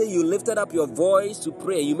first day you lifted up your voice to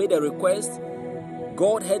pray, you made a request,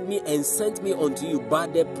 God heard me and sent me unto you.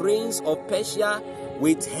 But the prince of Persia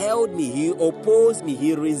withheld me, he opposed me,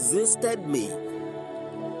 he resisted me.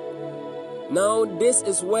 Now this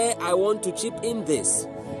is where I want to chip in this,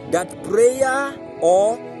 that prayer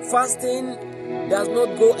or fasting does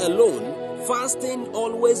not go alone. Fasting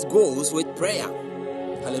always goes with prayer.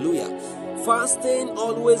 Hallelujah. Fasting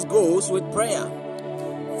always goes with prayer.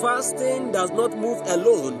 Fasting does not move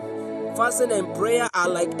alone. Fasting and prayer are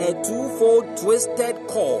like a twofold twisted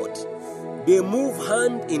cord. They move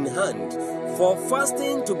hand in hand. For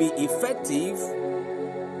fasting to be effective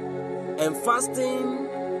and fasting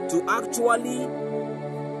to actually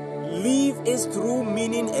live its true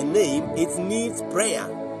meaning and name, it needs prayer.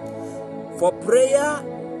 For prayer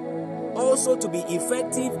also to be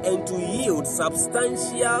effective and to yield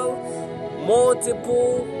substantial,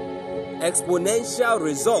 multiple, exponential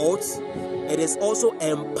results, it is also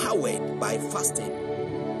empowered by fasting.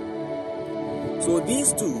 So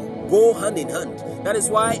these two go hand in hand. That is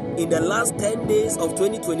why in the last 10 days of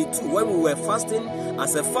 2022, when we were fasting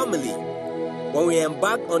as a family, when we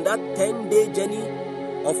embarked on that 10-day journey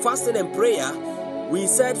of fasting and prayer, we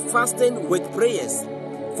said fasting with prayers.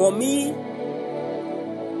 For me,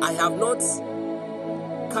 I have not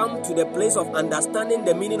come to the place of understanding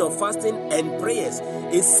the meaning of fasting and prayers.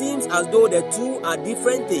 It seems as though the two are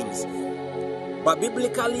different things, but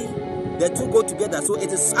biblically the two go together. So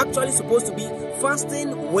it is actually supposed to be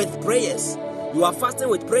fasting with prayers. You are fasting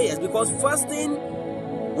with prayers, because fasting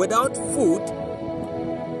without food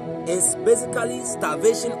is basically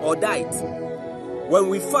starvation or diet. When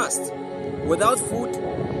we fast without food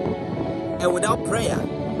and without prayer,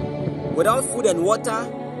 without food and water,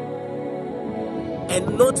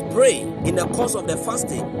 and not pray in the course of the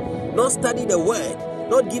fasting, not study the word,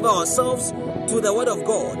 not give ourselves to the word of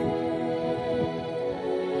God,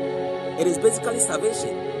 it is basically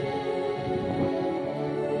starvation.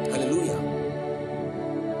 Hallelujah.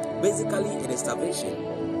 Basically, it is starvation.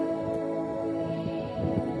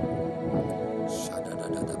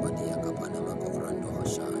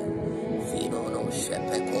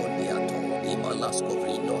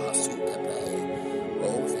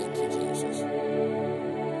 Oh,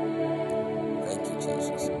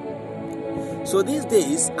 So these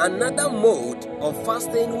days, another mode of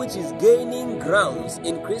fasting which is gaining grounds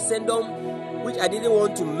in Christendom, which I didn't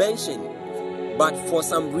want to mention, but for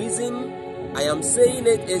some reason I am saying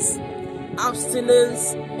it, is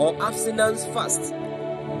abstinence or abstinence fast.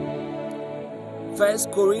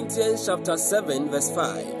 1 Corinthians chapter 7 verse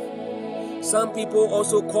 5. Some people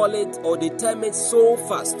also call it or they term it soul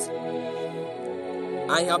fast.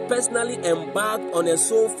 I have personally embarked on a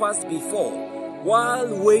soul fast before while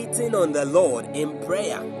waiting on the Lord in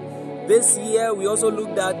prayer. This year we also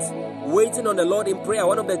looked at waiting on the Lord in prayer.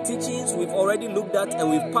 One of the teachings we've already looked at and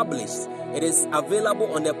we've published. It is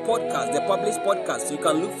available on the podcast, the published podcast. So you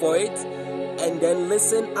can look for it and then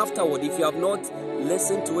listen afterward if you have not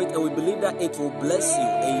listened to it. And we believe that it will bless you.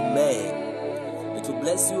 Amen. It will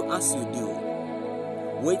bless you as you do.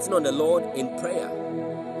 Waiting on the Lord in prayer.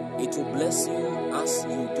 It will bless you as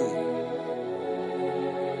you do.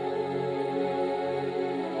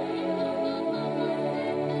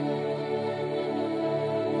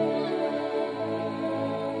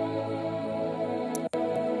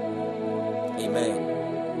 Amen.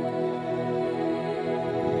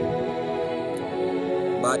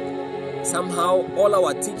 But somehow all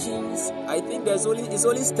our teachings, I think it's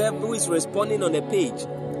only Steph who is responding on the page.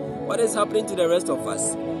 What is happening to the rest of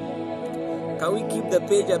us? Can we keep the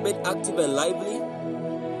page a bit active and lively?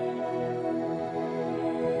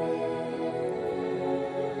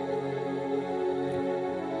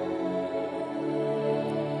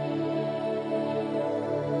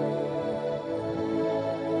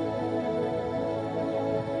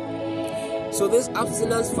 So this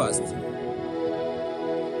abstinence fast,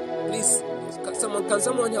 please, can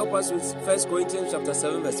someone help us with 1 Corinthians chapter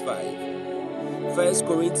 7 verse 5? 1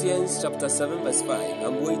 Corinthians chapter 7 verse 5.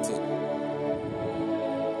 I'm waiting.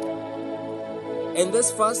 In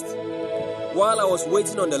this fast, while I was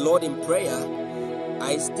waiting on the Lord in prayer,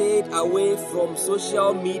 I stayed away from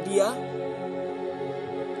social media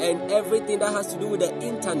and everything that has to do with the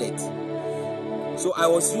internet. So I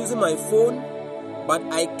was using my phone, but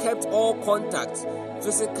I kept all contact,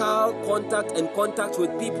 physical contact and contact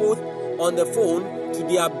with people on the phone to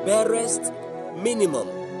their barest minimum.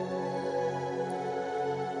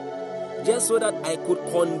 Just so that I could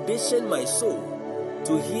condition my soul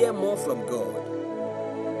to hear more from God.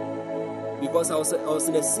 Because I was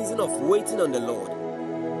in a season of waiting on the Lord.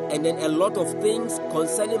 And then a lot of things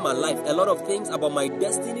concerning my life, a lot of things about my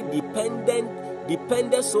destiny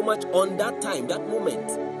depended so much on that time, that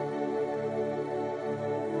moment.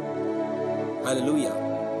 Hallelujah.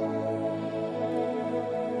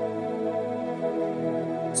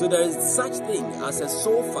 So there is such thing as a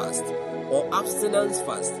soul fast or abstinence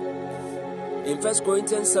fast. In 1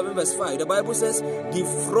 Corinthians 7 verse 5, the Bible says,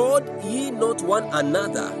 defraud ye not one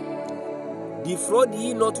another. Defraud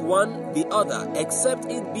ye not one the other, except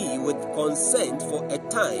it be with consent for a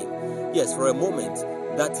time, yes, for a moment,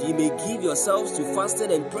 that ye may give yourselves to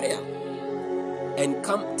fasting and prayer, and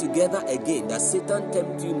come together again, that Satan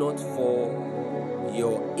tempt you not for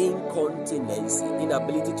your incontinence,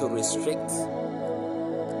 inability to restrict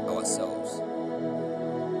ourselves.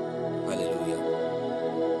 Hallelujah.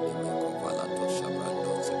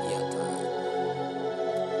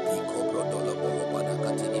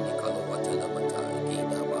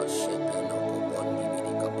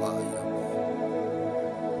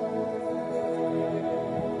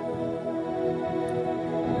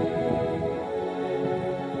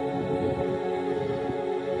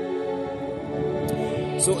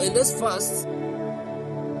 So in this fast,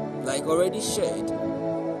 like already shared,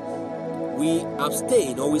 we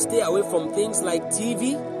abstain or we stay away from things like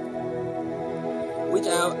TV, which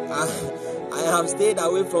I have stayed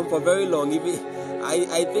away from for very long.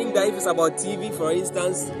 I think that if it's about TV, for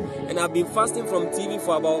instance, and I've been fasting from TV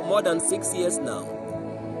for about more than 6 years now,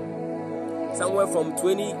 somewhere from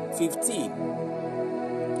 2015.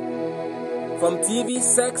 From TV,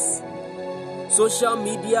 sex, social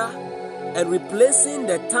media, and replacing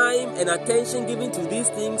the time and attention given to these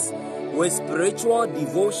things with spiritual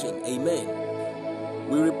devotion. Amen.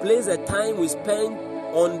 We replace the time we spend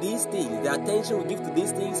on these things, the attention we give to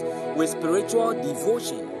these things, with spiritual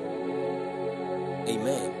devotion.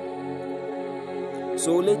 Amen.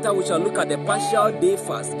 So later we shall look at the partial day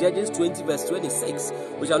fast, Judges 20 verse 26.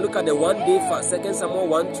 We shall look at the 1 day fast, 2 Samuel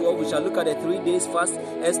 1:12. We shall look at the 3 days fast,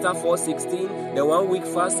 Esther 4:16. The 1 week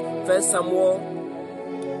fast, 1 Samuel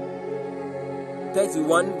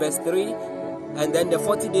 31 verse 3, and then the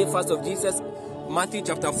 40-day fast of Jesus, Matthew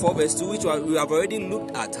chapter 4 verse 2, which we have already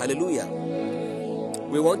looked at. Hallelujah.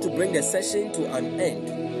 We want to bring the session to an end.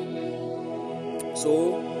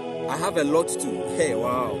 So I have a lot to. Hey,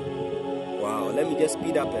 wow. Let me just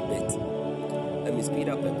speed up a bit.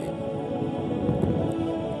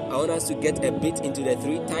 I want us to get a bit into the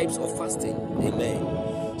 3 types of fasting. Amen.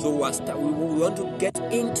 So we want to get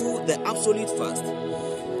into the absolute fast.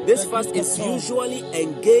 This fast is usually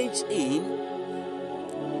engaged in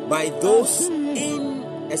by those in,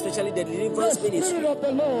 especially the deliverance ministry.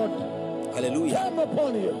 Hallelujah.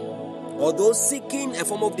 Or those seeking a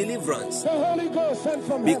form of deliverance.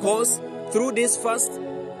 Because through this fast,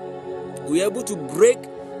 we are able to break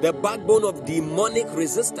the backbone of demonic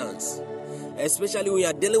resistance. Especially when you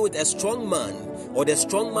are dealing with a strong man or the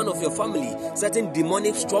strong man of your family, certain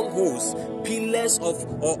demonic strongholds, pillars of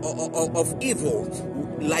evil,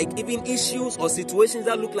 like even issues or situations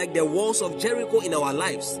that look like the walls of Jericho in our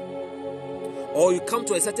lives. Or you come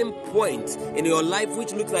to a certain point in your life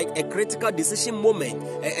which looks like a critical decision moment,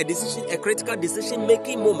 a critical decision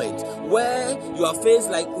making moment, where you are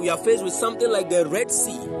faced with something like the Red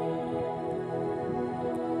Sea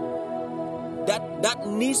that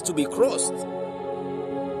needs to be crossed.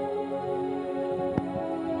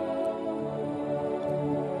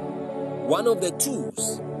 One of the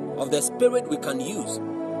tools of the Spirit we can use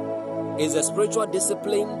is the spiritual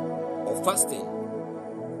discipline of fasting,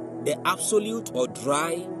 the absolute or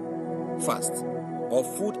dry fast, or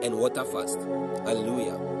food and water fast.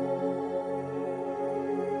 Hallelujah.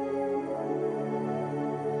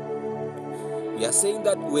 We are saying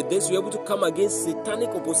that with this we are able to come against satanic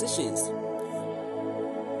oppositions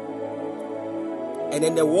and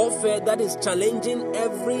in the warfare that is challenging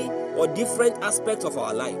every or different aspect of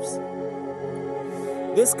our lives.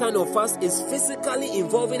 This kind of fast is physically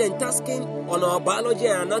involving and tasking on our biology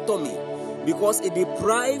and anatomy, because it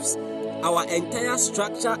deprives our entire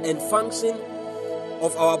structure and function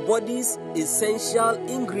of our body's essential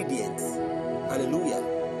ingredients. Hallelujah.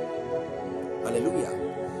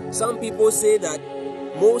 Hallelujah. Some people say that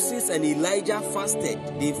Moses and Elijah fasted.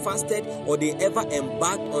 They fasted or they ever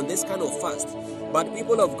embarked on this kind of fast. But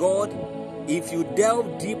people of God, if you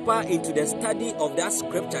delve deeper into the study of that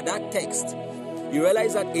scripture, that text, you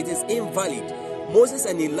realize that it is invalid. Moses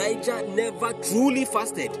and Elijah never truly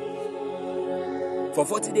fasted for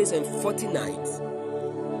 40 days and 40 nights.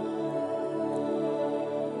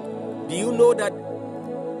 Do you know that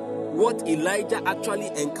what Elijah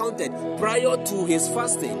actually encountered prior to his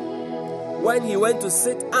fasting, when he went to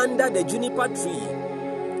sit under the juniper tree,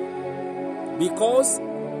 because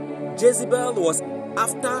Jezebel was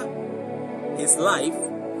after his life,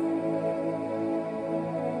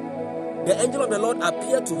 the angel of the Lord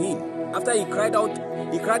appeared to him after he cried out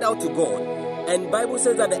to God. And Bible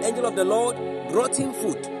says that the angel of the Lord brought him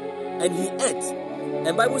food and he ate.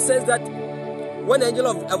 And Bible says that when the angel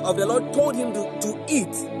of the Lord told him to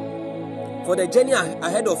eat, for the journey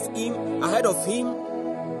ahead of him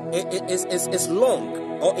is long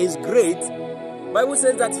or is great, Bible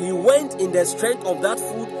says that he went in the strength of that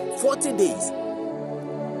food 40 days.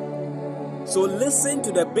 So listen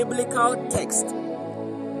to the biblical text.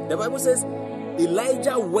 The Bible says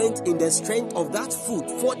Elijah went in the strength of that food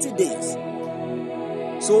 40 days.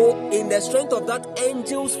 So in the strength of that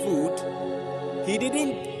angel's food, he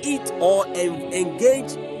didn't eat or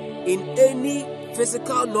engage in any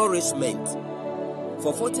physical nourishment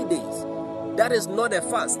for 40 days. That is not a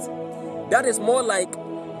fast. That is more like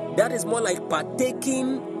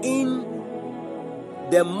partaking in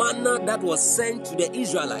the manna that was sent to the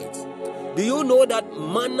Israelites. Do you know that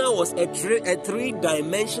manna was a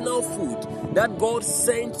three-dimensional food that God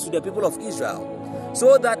sent to the people of Israel,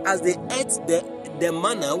 so that as they ate the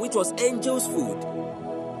manna, which was angels' food,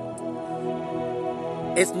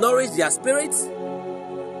 it nourished their spirits,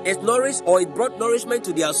 it brought nourishment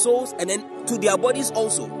to their souls and then to their bodies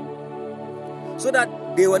also, so that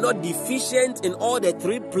they were not deficient in all the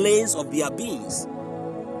 3 planes of their beings.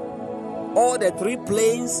 All the 3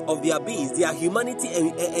 planes of their beings, their humanity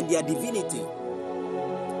and their divinity.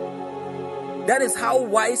 That is how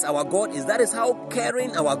wise our God is. That is how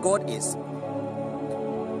caring our God is.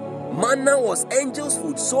 Manna was angels'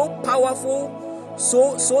 food, so powerful,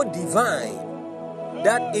 so divine,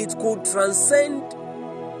 that it could transcend,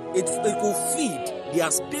 it could feed their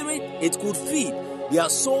spirit, it could feed their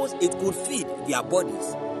souls, it could feed their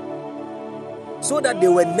bodies. So that they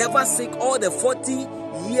were never sick all the 40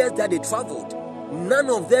 years that they traveled. None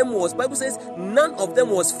of them was, Bible says, none of them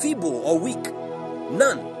was feeble or weak.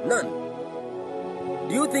 None.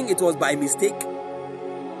 Do you think it was by mistake?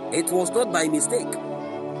 It was not by mistake.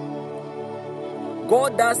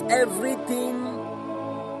 God does everything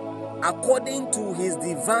according to his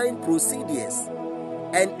divine procedures.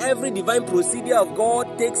 And every divine procedure of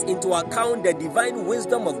God takes into account the divine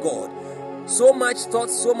wisdom of God. So much thought,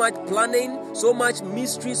 so much planning, so much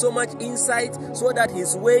mystery, so much insight, so that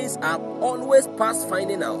his ways are always past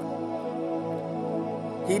finding out.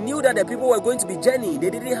 He knew that the people were going to be journeying. They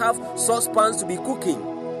didn't have saucepans to be cooking.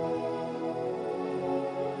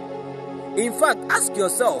 In fact, ask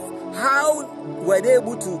yourself, how were they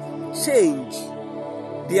able to change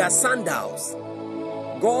their sandals?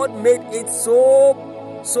 God made it so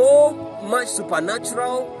much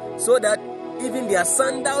supernatural, so that even their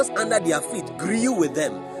sandals under their feet grew with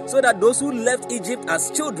them, so that those who left Egypt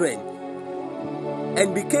as children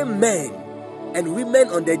and became men and women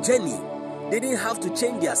on the journey didn't have to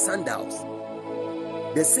change their sandals.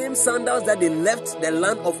 The same sandals that they left the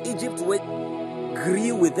land of Egypt with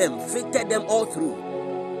grew with them, fitted them all through.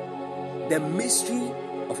 The mystery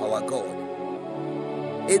of our God.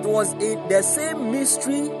 It was in the same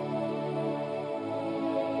mystery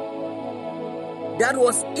that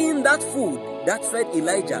was in that food that fed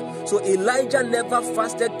Elijah. So Elijah never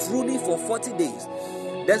fasted truly for 40 days.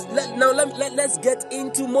 Let's get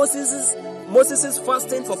into Moses'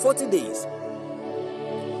 fasting for 40 days.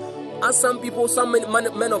 As some people, some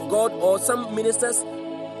men of God or some ministers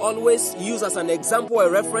always use as an example, a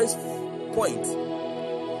reference point.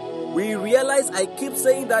 We realize, I keep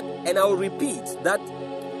saying that, and I will repeat that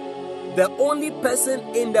the only person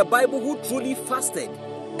in the Bible who truly fasted,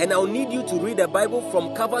 and I'll need you to read the Bible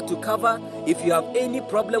from cover to cover if you have any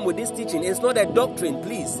problem with this teaching. It's not a doctrine,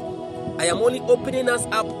 please. I am only opening us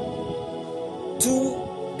up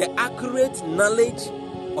to the accurate knowledge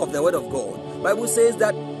of the Word of God. The Bible says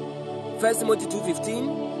that 1 Timothy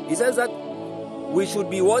 2:15, it says that we should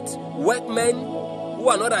be what? Workmen who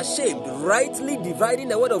are not ashamed, rightly dividing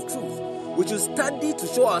the word of truth. We should study to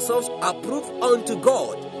show ourselves approved unto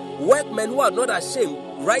God. Workmen who are not ashamed,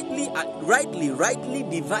 rightly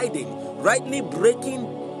dividing, rightly breaking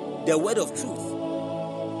the word of truth.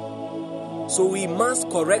 So we must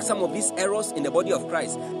correct some of these errors in the body of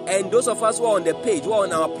Christ. And those of us who are on the page, who are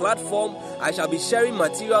on our platform, I shall be sharing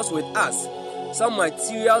materials with us. Some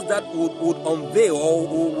materials that would unveil or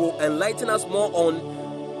will enlighten us more on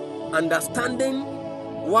understanding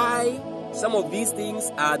why some of these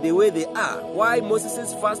things are the way they are. Why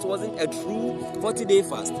Moses' fast wasn't a true 40-day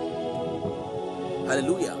fast.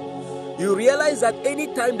 Hallelujah. You realize that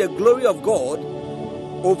anytime the glory of God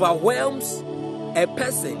overwhelms a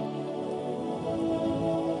person,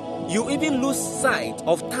 you even lose sight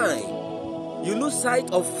of time. You lose sight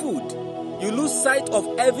of food. You lose sight of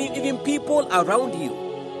even people around you.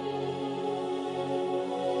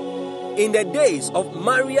 In the days of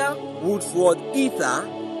Maria Woodford Ether,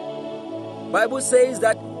 Bible says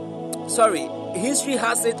that, history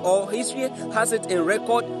has it in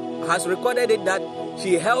record, has recorded it that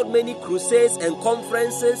she held many crusades and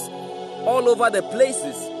conferences all over the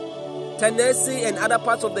places, Tennessee and other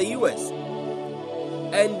parts of the U.S.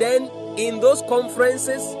 And then in those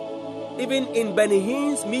conferences, even in Benny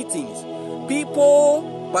Hinn's meetings,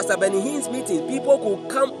 Pastor Benny Hinn's meetings, people could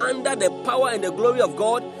come under the power and the glory of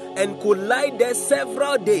God and could lie there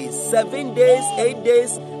several days, 7 days, 8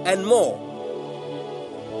 days, and more.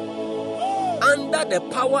 Under the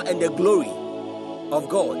power and the glory of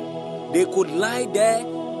God, they could lie there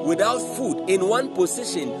without food, in one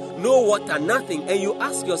position, no water, nothing. And you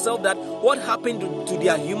ask yourself that, what happened to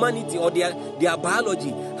their humanity or their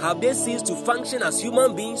biology? Have they ceased to function as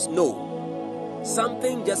human beings? No.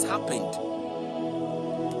 Something just happened.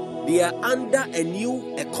 They are under a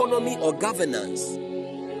new economy or governance.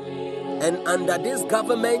 And under this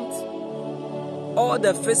government, all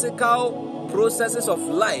the physical processes of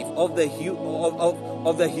life of the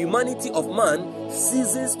humanity of man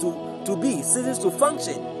ceases to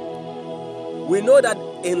function. We know that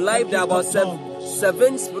in life there are about seven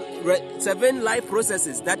life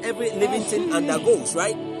processes that every living thing undergoes,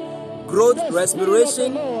 right? Growth,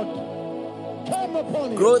 respiration,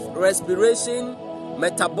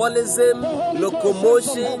 metabolism,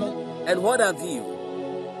 locomotion, and what have you.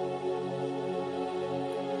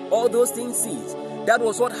 All those things cease. That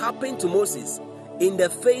was what happened to Moses. In the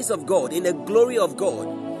face of God, in the glory of God,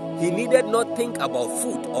 he needed not think about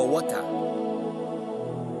food or water,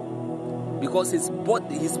 because his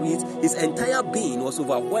entire being was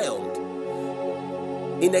overwhelmed.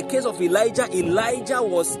 In the case of Elijah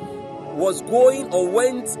was going or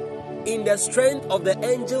went in the strength of the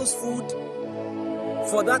angel's food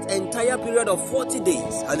for that entire period of 40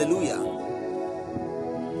 days. Hallelujah.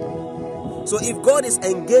 So if God is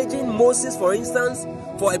engaging Moses, for instance,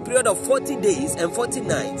 for a period of 40 days and 40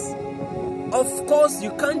 nights, of course you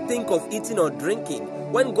can't think of eating or drinking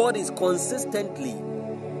when God is consistently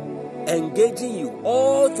engaging you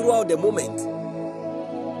all throughout the moment.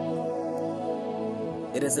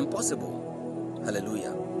 It is impossible.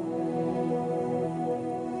 Hallelujah.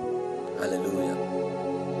 Hallelujah.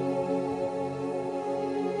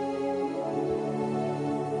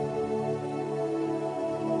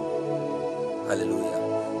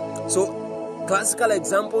 Hallelujah. So, classical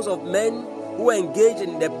examples of men who engage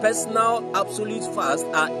in the personal absolute fast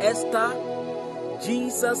are Esther,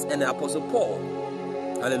 Jesus, and the Apostle Paul.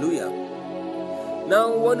 Hallelujah.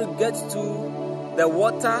 Now, we want to get to the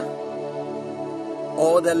water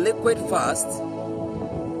or the liquid fast,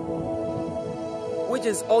 which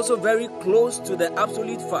is also very close to the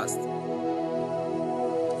absolute fast.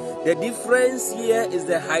 The difference here is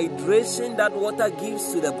the hydration that water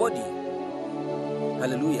gives to the body.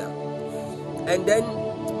 Hallelujah. And then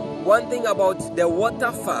one thing about the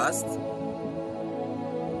water fast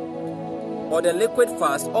or the liquid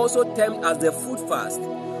fast, also termed as the food fast,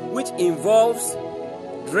 which involves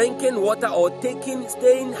drinking water or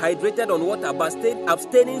staying hydrated on water, but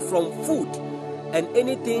abstaining from food and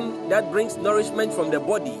anything that brings nourishment from the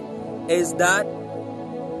body, is that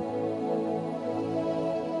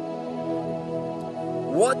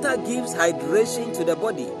water gives hydration to the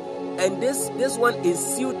body, and this one is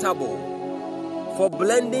suitable for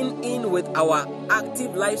blending in with our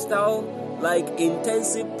active lifestyle, like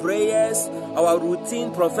intensive prayers, our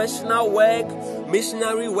routine professional work,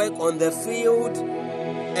 missionary work on the field,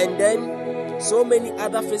 and then so many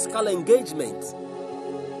other physical engagements.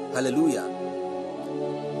 Hallelujah.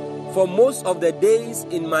 For most of the days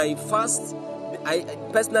in my fast,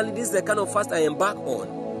 personally, this is the kind of fast I embark on.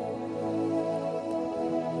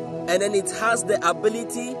 And then it has the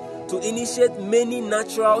ability to initiate many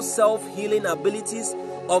natural self-healing abilities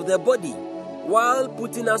of the body, while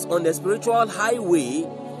putting us on the spiritual highway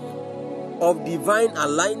of divine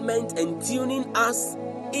alignment and tuning us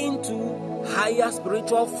into higher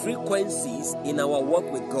spiritual frequencies in our walk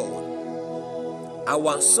with God.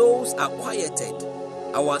 Our souls are quieted,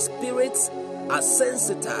 our spirits are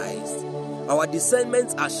sensitized, our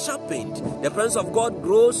discernments are sharpened. The presence of God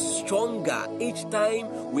grows stronger each time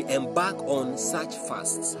we embark on such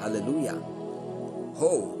fasts. Hallelujah.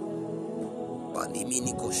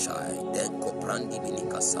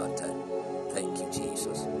 Thank you,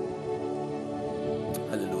 Jesus.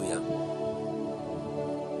 Hallelujah.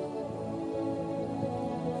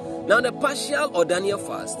 Now, the partial or Daniel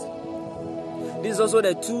fast. This is also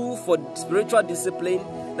the tool for spiritual discipline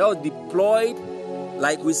that was deployed,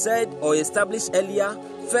 like we said, or established earlier,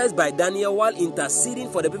 first by Daniel while interceding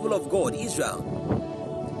for the people of God, Israel.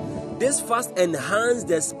 This fast enhanced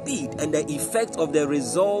the speed and the effect of the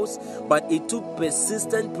results, but it took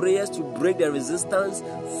persistent prayers to break the resistance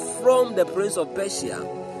from the prince of Persia,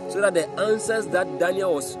 so that the answers that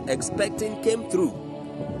Daniel was expecting came through.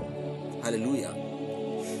 Hallelujah.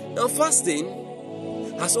 Now, fasting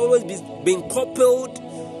has always been coupled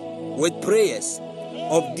with prayers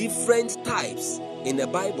of different types in the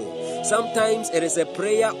Bible. Sometimes it is a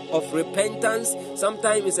prayer of repentance,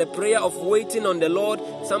 sometimes it's a prayer of waiting on the Lord,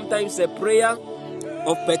 sometimes a prayer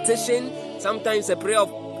of petition, sometimes a prayer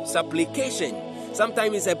of supplication,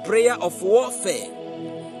 sometimes it's a prayer of warfare.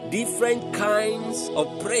 Different kinds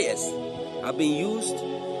of prayers have been used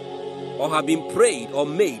or have been prayed or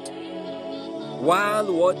made while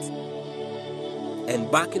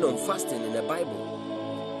embarking on fasting in the Bible.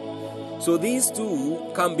 So these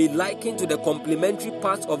two can be likened to the complementary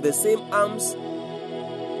parts of the same arms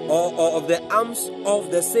or of the arms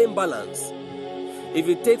of the same balance. If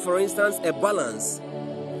you take, for instance, a balance,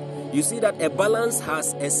 you see that a balance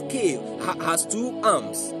has a scale, has two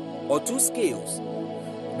arms or two scales,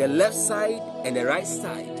 the left side and the right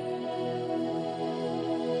side.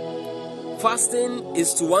 Fasting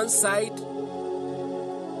is to one side,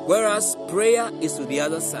 whereas prayer is to the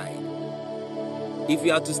other side. If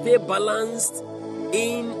we are to stay balanced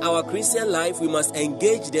in our Christian life, we must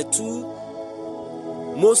engage the two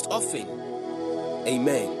most often.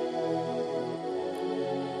 Amen.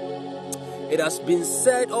 It has been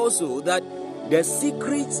said also that the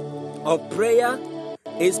secret of prayer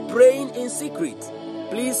is praying in secret.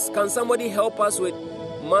 Please, can somebody help us with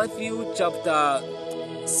Matthew chapter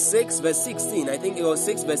 6 verse 16? I think it was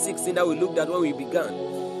 6 verse 16 that we looked at when we began.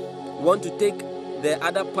 We want to take the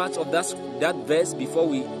other parts of that verse before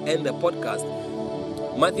we end the podcast.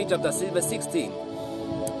 Matthew chapter 6 verse 16.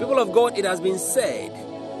 People of God, it has been said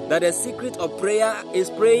that the secret of prayer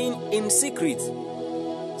is praying in secret.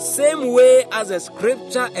 Same way as the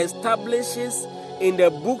scripture establishes in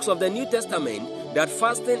the books of the New Testament that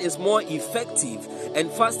fasting is more effective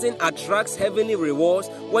and fasting attracts heavenly rewards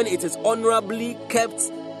when it is honorably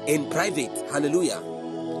kept in private. Hallelujah.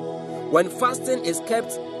 When fasting is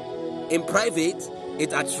kept in private,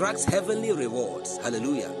 it attracts heavenly rewards.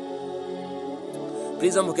 Hallelujah.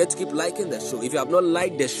 Please don't forget to keep liking the show. If you have not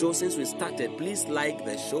liked the show since we started, please like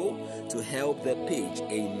the show to help the page.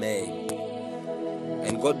 Amen.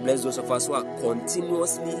 And God bless those of us who are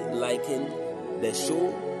continuously liking the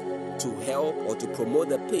show, to help or to promote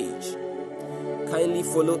the page, kindly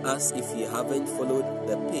follow us if you haven't followed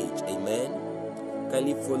the page. Amen.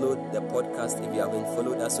 Kindly follow the podcast if you haven't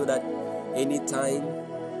followed us, so that anytime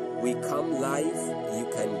we come live, you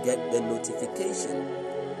can get the notification.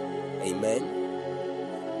 Amen.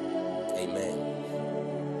 Amen.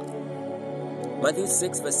 Matthew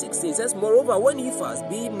 6 verse 16 says, "Moreover, when ye fast,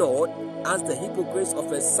 be not as the hypocrites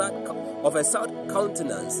of a sad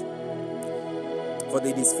countenance, for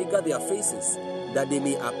they disfigure their faces, that they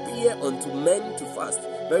may appear unto men to fast.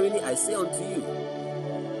 Verily I say unto you,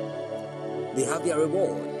 they have their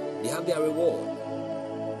reward. They have their reward."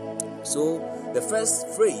 So the first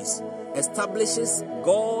phrase establishes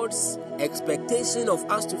God's expectation of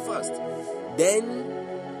us to fast. Then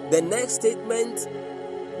the next statement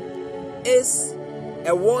is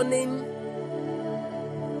a warning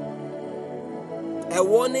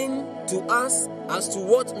to us as to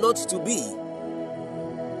what not to be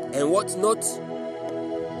and what not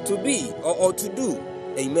to be or to do.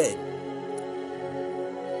 Amen.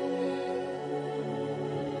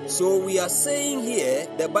 So we are saying here,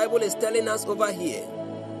 the Bible is telling us over here,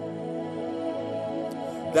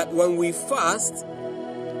 that when we fast,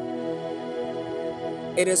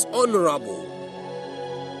 it is honorable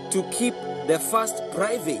to keep the fast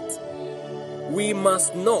private. We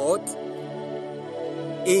must not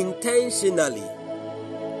intentionally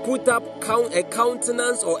put up a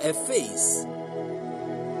countenance or a face,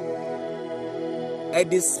 a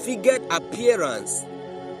disfigured appearance.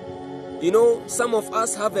 You know, some of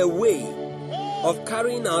us have a way of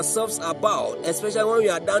carrying ourselves about, especially when we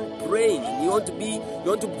are done praying. You want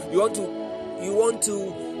to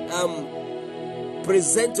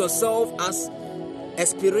present yourself as a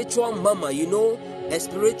spiritual mama, a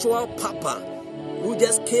spiritual papa who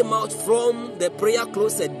just came out from the prayer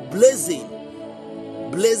closet blazing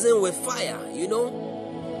with fire.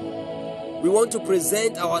 We want to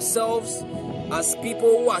present ourselves as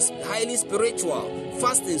people who are highly spiritual,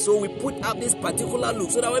 fasting. So we put up this particular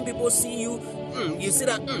look so that when people see you, you see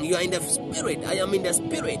that you are in the spirit. I am in the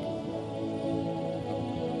spirit.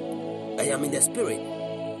 I am in the spirit.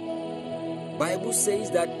 Bible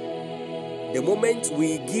says that the moment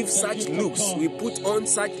we give such looks, we put on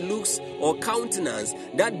such looks or countenance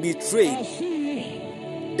that betray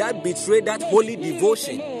that holy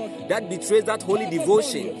devotion, that betrays that holy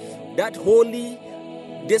devotion, that holy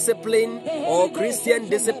discipline or Christian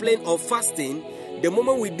discipline of fasting. The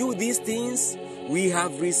moment we do these things, we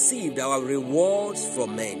have received our rewards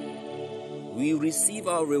from men. We receive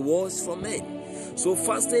our rewards from men. So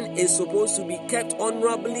fasting is supposed to be kept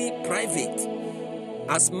honorably private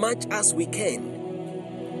as much as we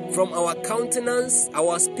can. From our countenance,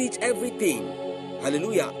 our speech, everything.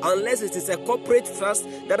 Hallelujah. Unless it is a corporate fast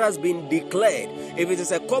that has been declared. If it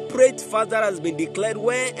is a corporate fast that has been declared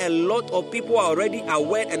where a lot of people are already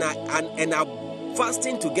aware and are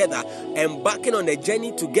fasting together, embarking on a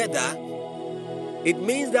journey together, it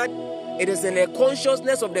means that it is in a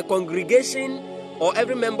consciousness of the congregation or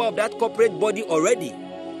every member of that corporate body already.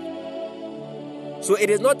 So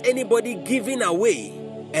it is not anybody giving away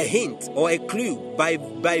a hint or a clue by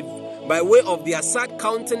way of their sad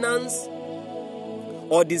countenance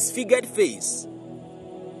or disfigured face.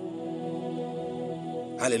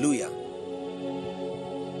 Hallelujah.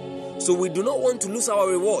 So we do not want to lose our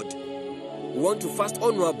reward. We want to fast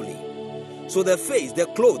honorably. So the face, the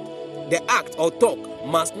clothes, the act or talk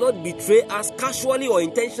must not betray us casually or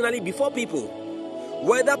intentionally before people,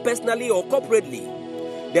 whether personally or corporately.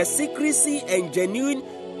 The secrecy and genuine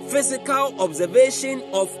physical observation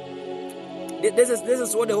of this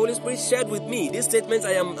is what the Holy Spirit shared with me. These statements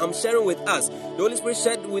I'm sharing with us, the Holy Spirit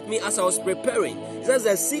shared with me as I was preparing. It says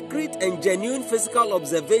the secret and genuine physical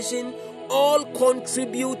observation all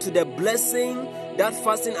contribute to the blessing that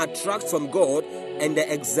fasting attracts from God and the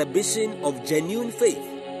exhibition of genuine faith.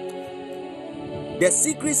 The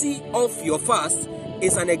secrecy of your fast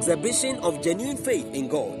is an exhibition of genuine faith in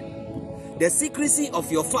God. The secrecy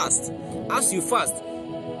of your fast, as you fast,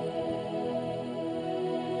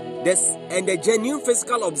 and the genuine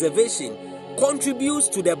physical observation contributes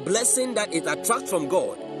to the blessing that it attracts from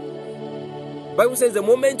God. The Bible says the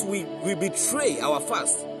moment we betray our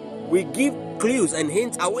fast, we give clues and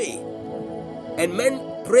hints away, and men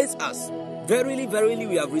praise us. Verily, verily,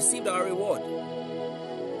 we have received our reward.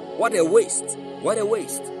 What a waste! What a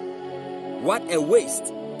waste! What a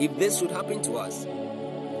waste if this should happen to us.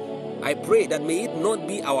 I pray that may it not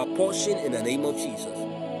be our portion in the name of Jesus.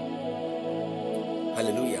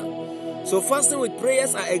 Hallelujah. So fasting with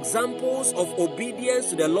prayers are examples of obedience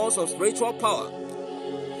to the laws of spiritual power.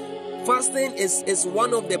 Fasting is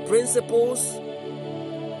one of the principles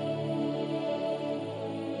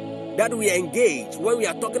that we engage when we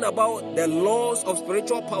are talking about the laws of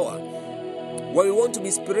spiritual power. When we want to be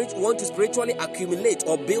spiritual, want to spiritually accumulate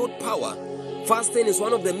or build power, fasting is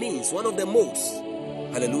one of the means, one of the most.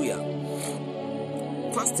 Hallelujah.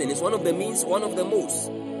 Fasting is one of the means, one of the most.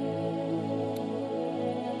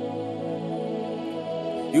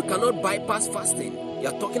 You cannot bypass fasting. You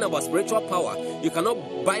are talking about spiritual power. You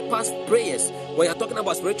cannot bypass prayers when you are talking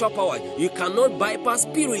about spiritual power. You cannot bypass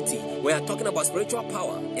purity when you are talking about spiritual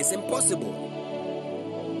power. It's impossible.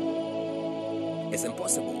 It's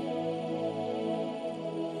impossible.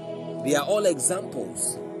 They are all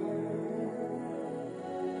examples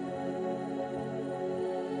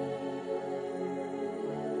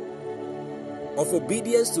of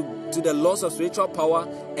obedience to the laws of spiritual power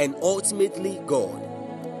and ultimately God.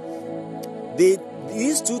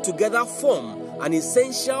 These two together form an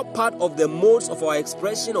essential part of the modes of our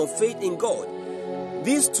expression of faith in God.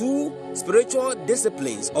 These two spiritual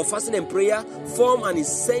disciplines of fasting and prayer form an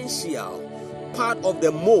essential part of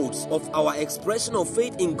the modes of our expression of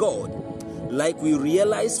faith in God. Like we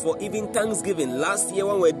realized for even Thanksgiving last year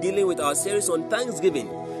when we were dealing with our series on Thanksgiving,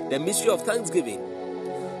 the mystery of Thanksgiving.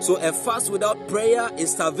 So a fast without prayer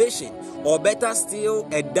is starvation, or better still,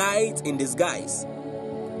 a diet in disguise.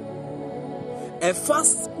 A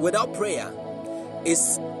fast without prayer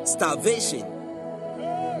is starvation,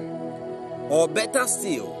 or better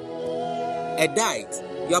still, a diet.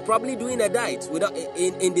 You are probably doing a diet without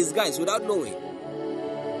in disguise, without knowing.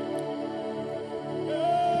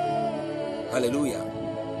 Hallelujah.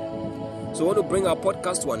 So I want to bring our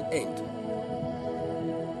podcast to an end.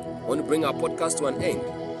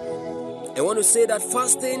 I want to say that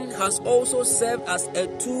fasting has also served as a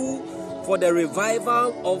tool for the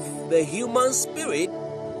revival of the human spirit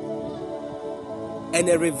and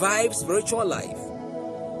a revived spiritual life.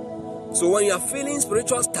 So when you are feeling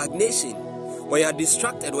spiritual stagnation, when you are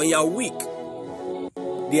distracted, when you are weak,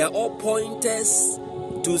 they are all pointers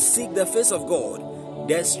to seek the face of God,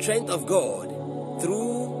 the strength of God,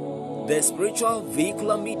 through the spiritual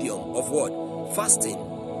vehicular medium of what? Fasting.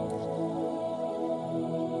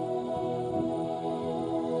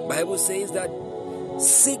 Bible says that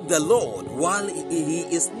seek the Lord while he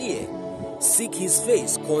is near. Seek his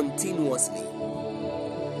face continuously.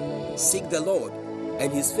 Seek the Lord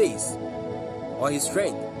and his face, or his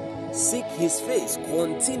strength. Seek his face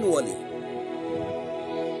continually.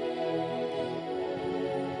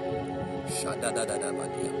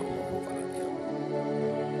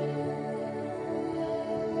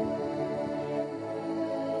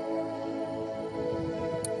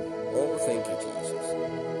 Oh, thank you, Jesus.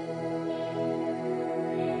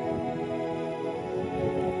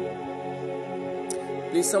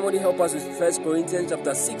 Please, somebody help us with 1 Corinthians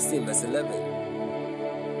chapter 16, verse 11.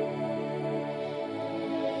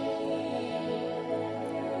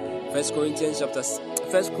 1 Chronicles chapter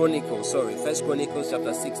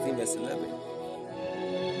 16, verse 11.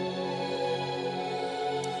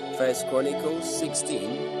 1 Chronicles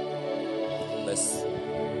 16, verse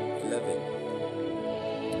 11.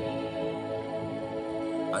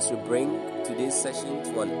 As we bring today's session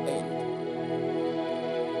to an end,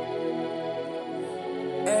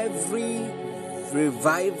 every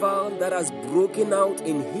revival that has broken out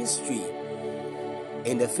in history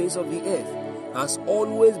in the face of the earth has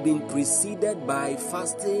always been preceded by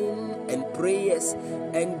fasting and prayers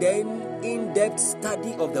and then in-depth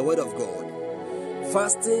study of the Word of God.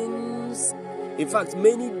 Fastings, in fact,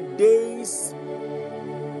 many days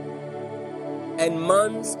and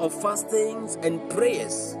months of fastings and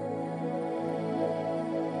prayers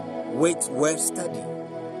with word study.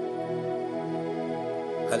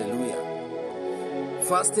 Hallelujah.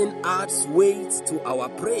 Fasting adds weight to our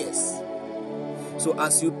prayers. So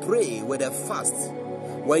as you pray with a fast,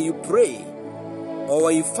 when you pray, or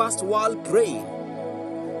when you fast while praying,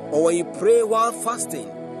 or when you pray while fasting,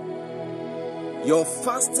 your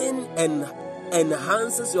fasting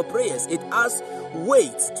enhances your prayers. It adds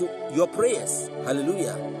weight to your prayers.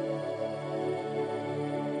 Hallelujah.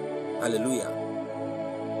 Hallelujah.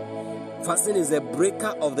 Fasting is a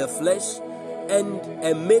breaker of the flesh and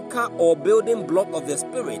a maker or building block of the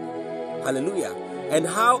spirit. Hallelujah. And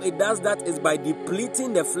how it does that is by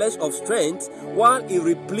depleting the flesh of strength while it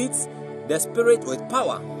repletes the spirit with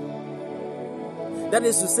power. That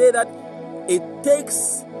is to say that it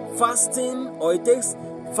takes fasting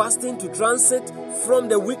to transit from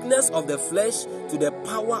the weakness of the flesh to the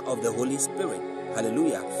power of the Holy Spirit.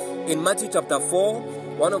 Hallelujah. In Matthew chapter 4,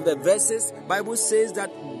 one of the verses, Bible says that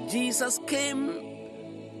Jesus came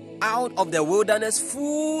out of the wilderness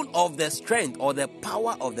full of the strength or the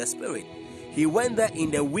power of the Spirit. He went there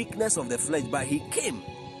in the weakness of the flesh, but he came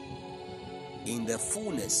in the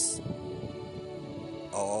fullness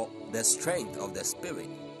or the strength of the Spirit.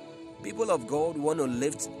 People of God, we want to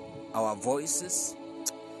lift our voices.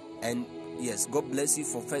 And yes, God bless you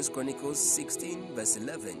for 1 Chronicles 16 verse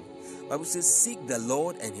 11. The Bible says, seek the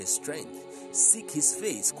Lord and his strength. Seek his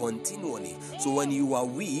face continually. So when you are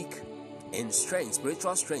weak in strength,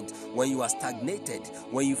 spiritual strength, when you are stagnated,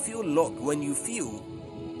 when you feel locked, when you feel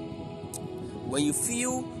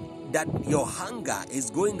that your hunger is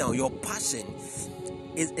going down, your passion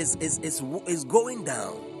is going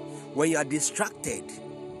down, when you are distracted,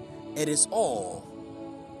 it is all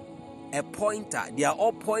a pointer. They are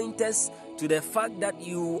all pointers to the fact that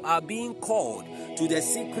you are being called to the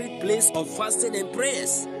secret place of fasting and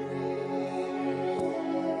prayers.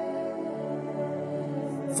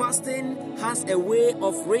 Fasting has a way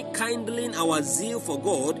of rekindling our zeal for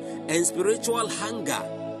God and spiritual hunger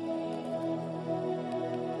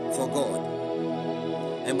for God.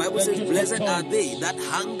 And Bible says, blessed are they that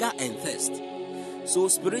hunger and thirst. So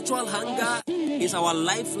spiritual hunger is our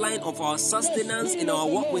lifeline of our sustenance in our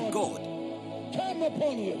walk with God.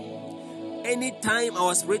 Anytime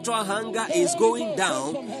our spiritual hunger is going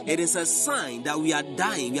down, it is a sign that we are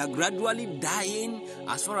dying. We are gradually dying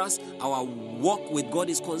as far as our walk with God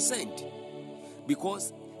is concerned.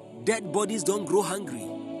 Because dead bodies don't grow hungry.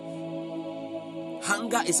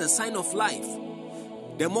 Hunger is a sign of life.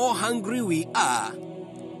 The more hungry we are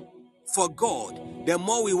for God, the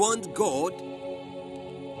more we want God,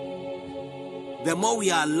 the more we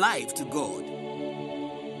are alive to God.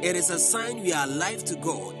 It is a sign we are alive to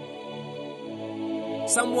God.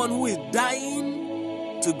 Someone who is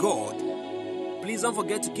dying to God, please don't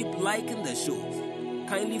forget to keep liking the show.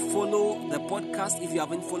 Kindly follow the podcast if you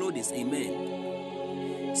haven't followed this.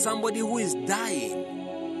 Amen. Somebody who is dying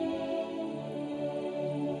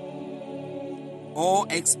or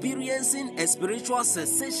experiencing a spiritual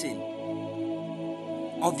cessation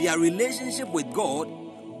of their relationship with God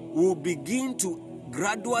will begin to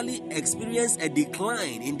gradually experience a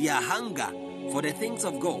decline in their hunger for the things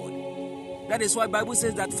of God. That is why the Bible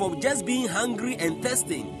says that for just being hungry and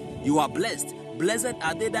thirsting, you are blessed. Blessed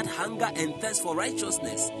are they that hunger and thirst for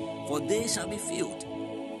righteousness, for they shall be filled.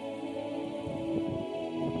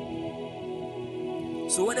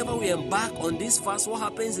 So whenever we embark on this fast, what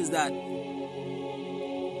happens is that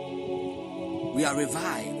we are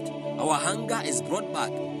revived. Our hunger is brought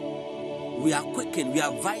back. We are quickened. We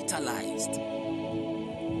are vitalized.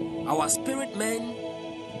 Our spirit men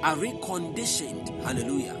are reconditioned.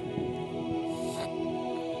 Hallelujah.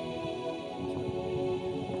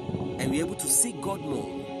 And we're able to seek God more.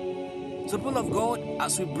 So people of God,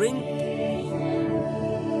 as we bring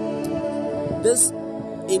this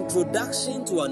introduction to our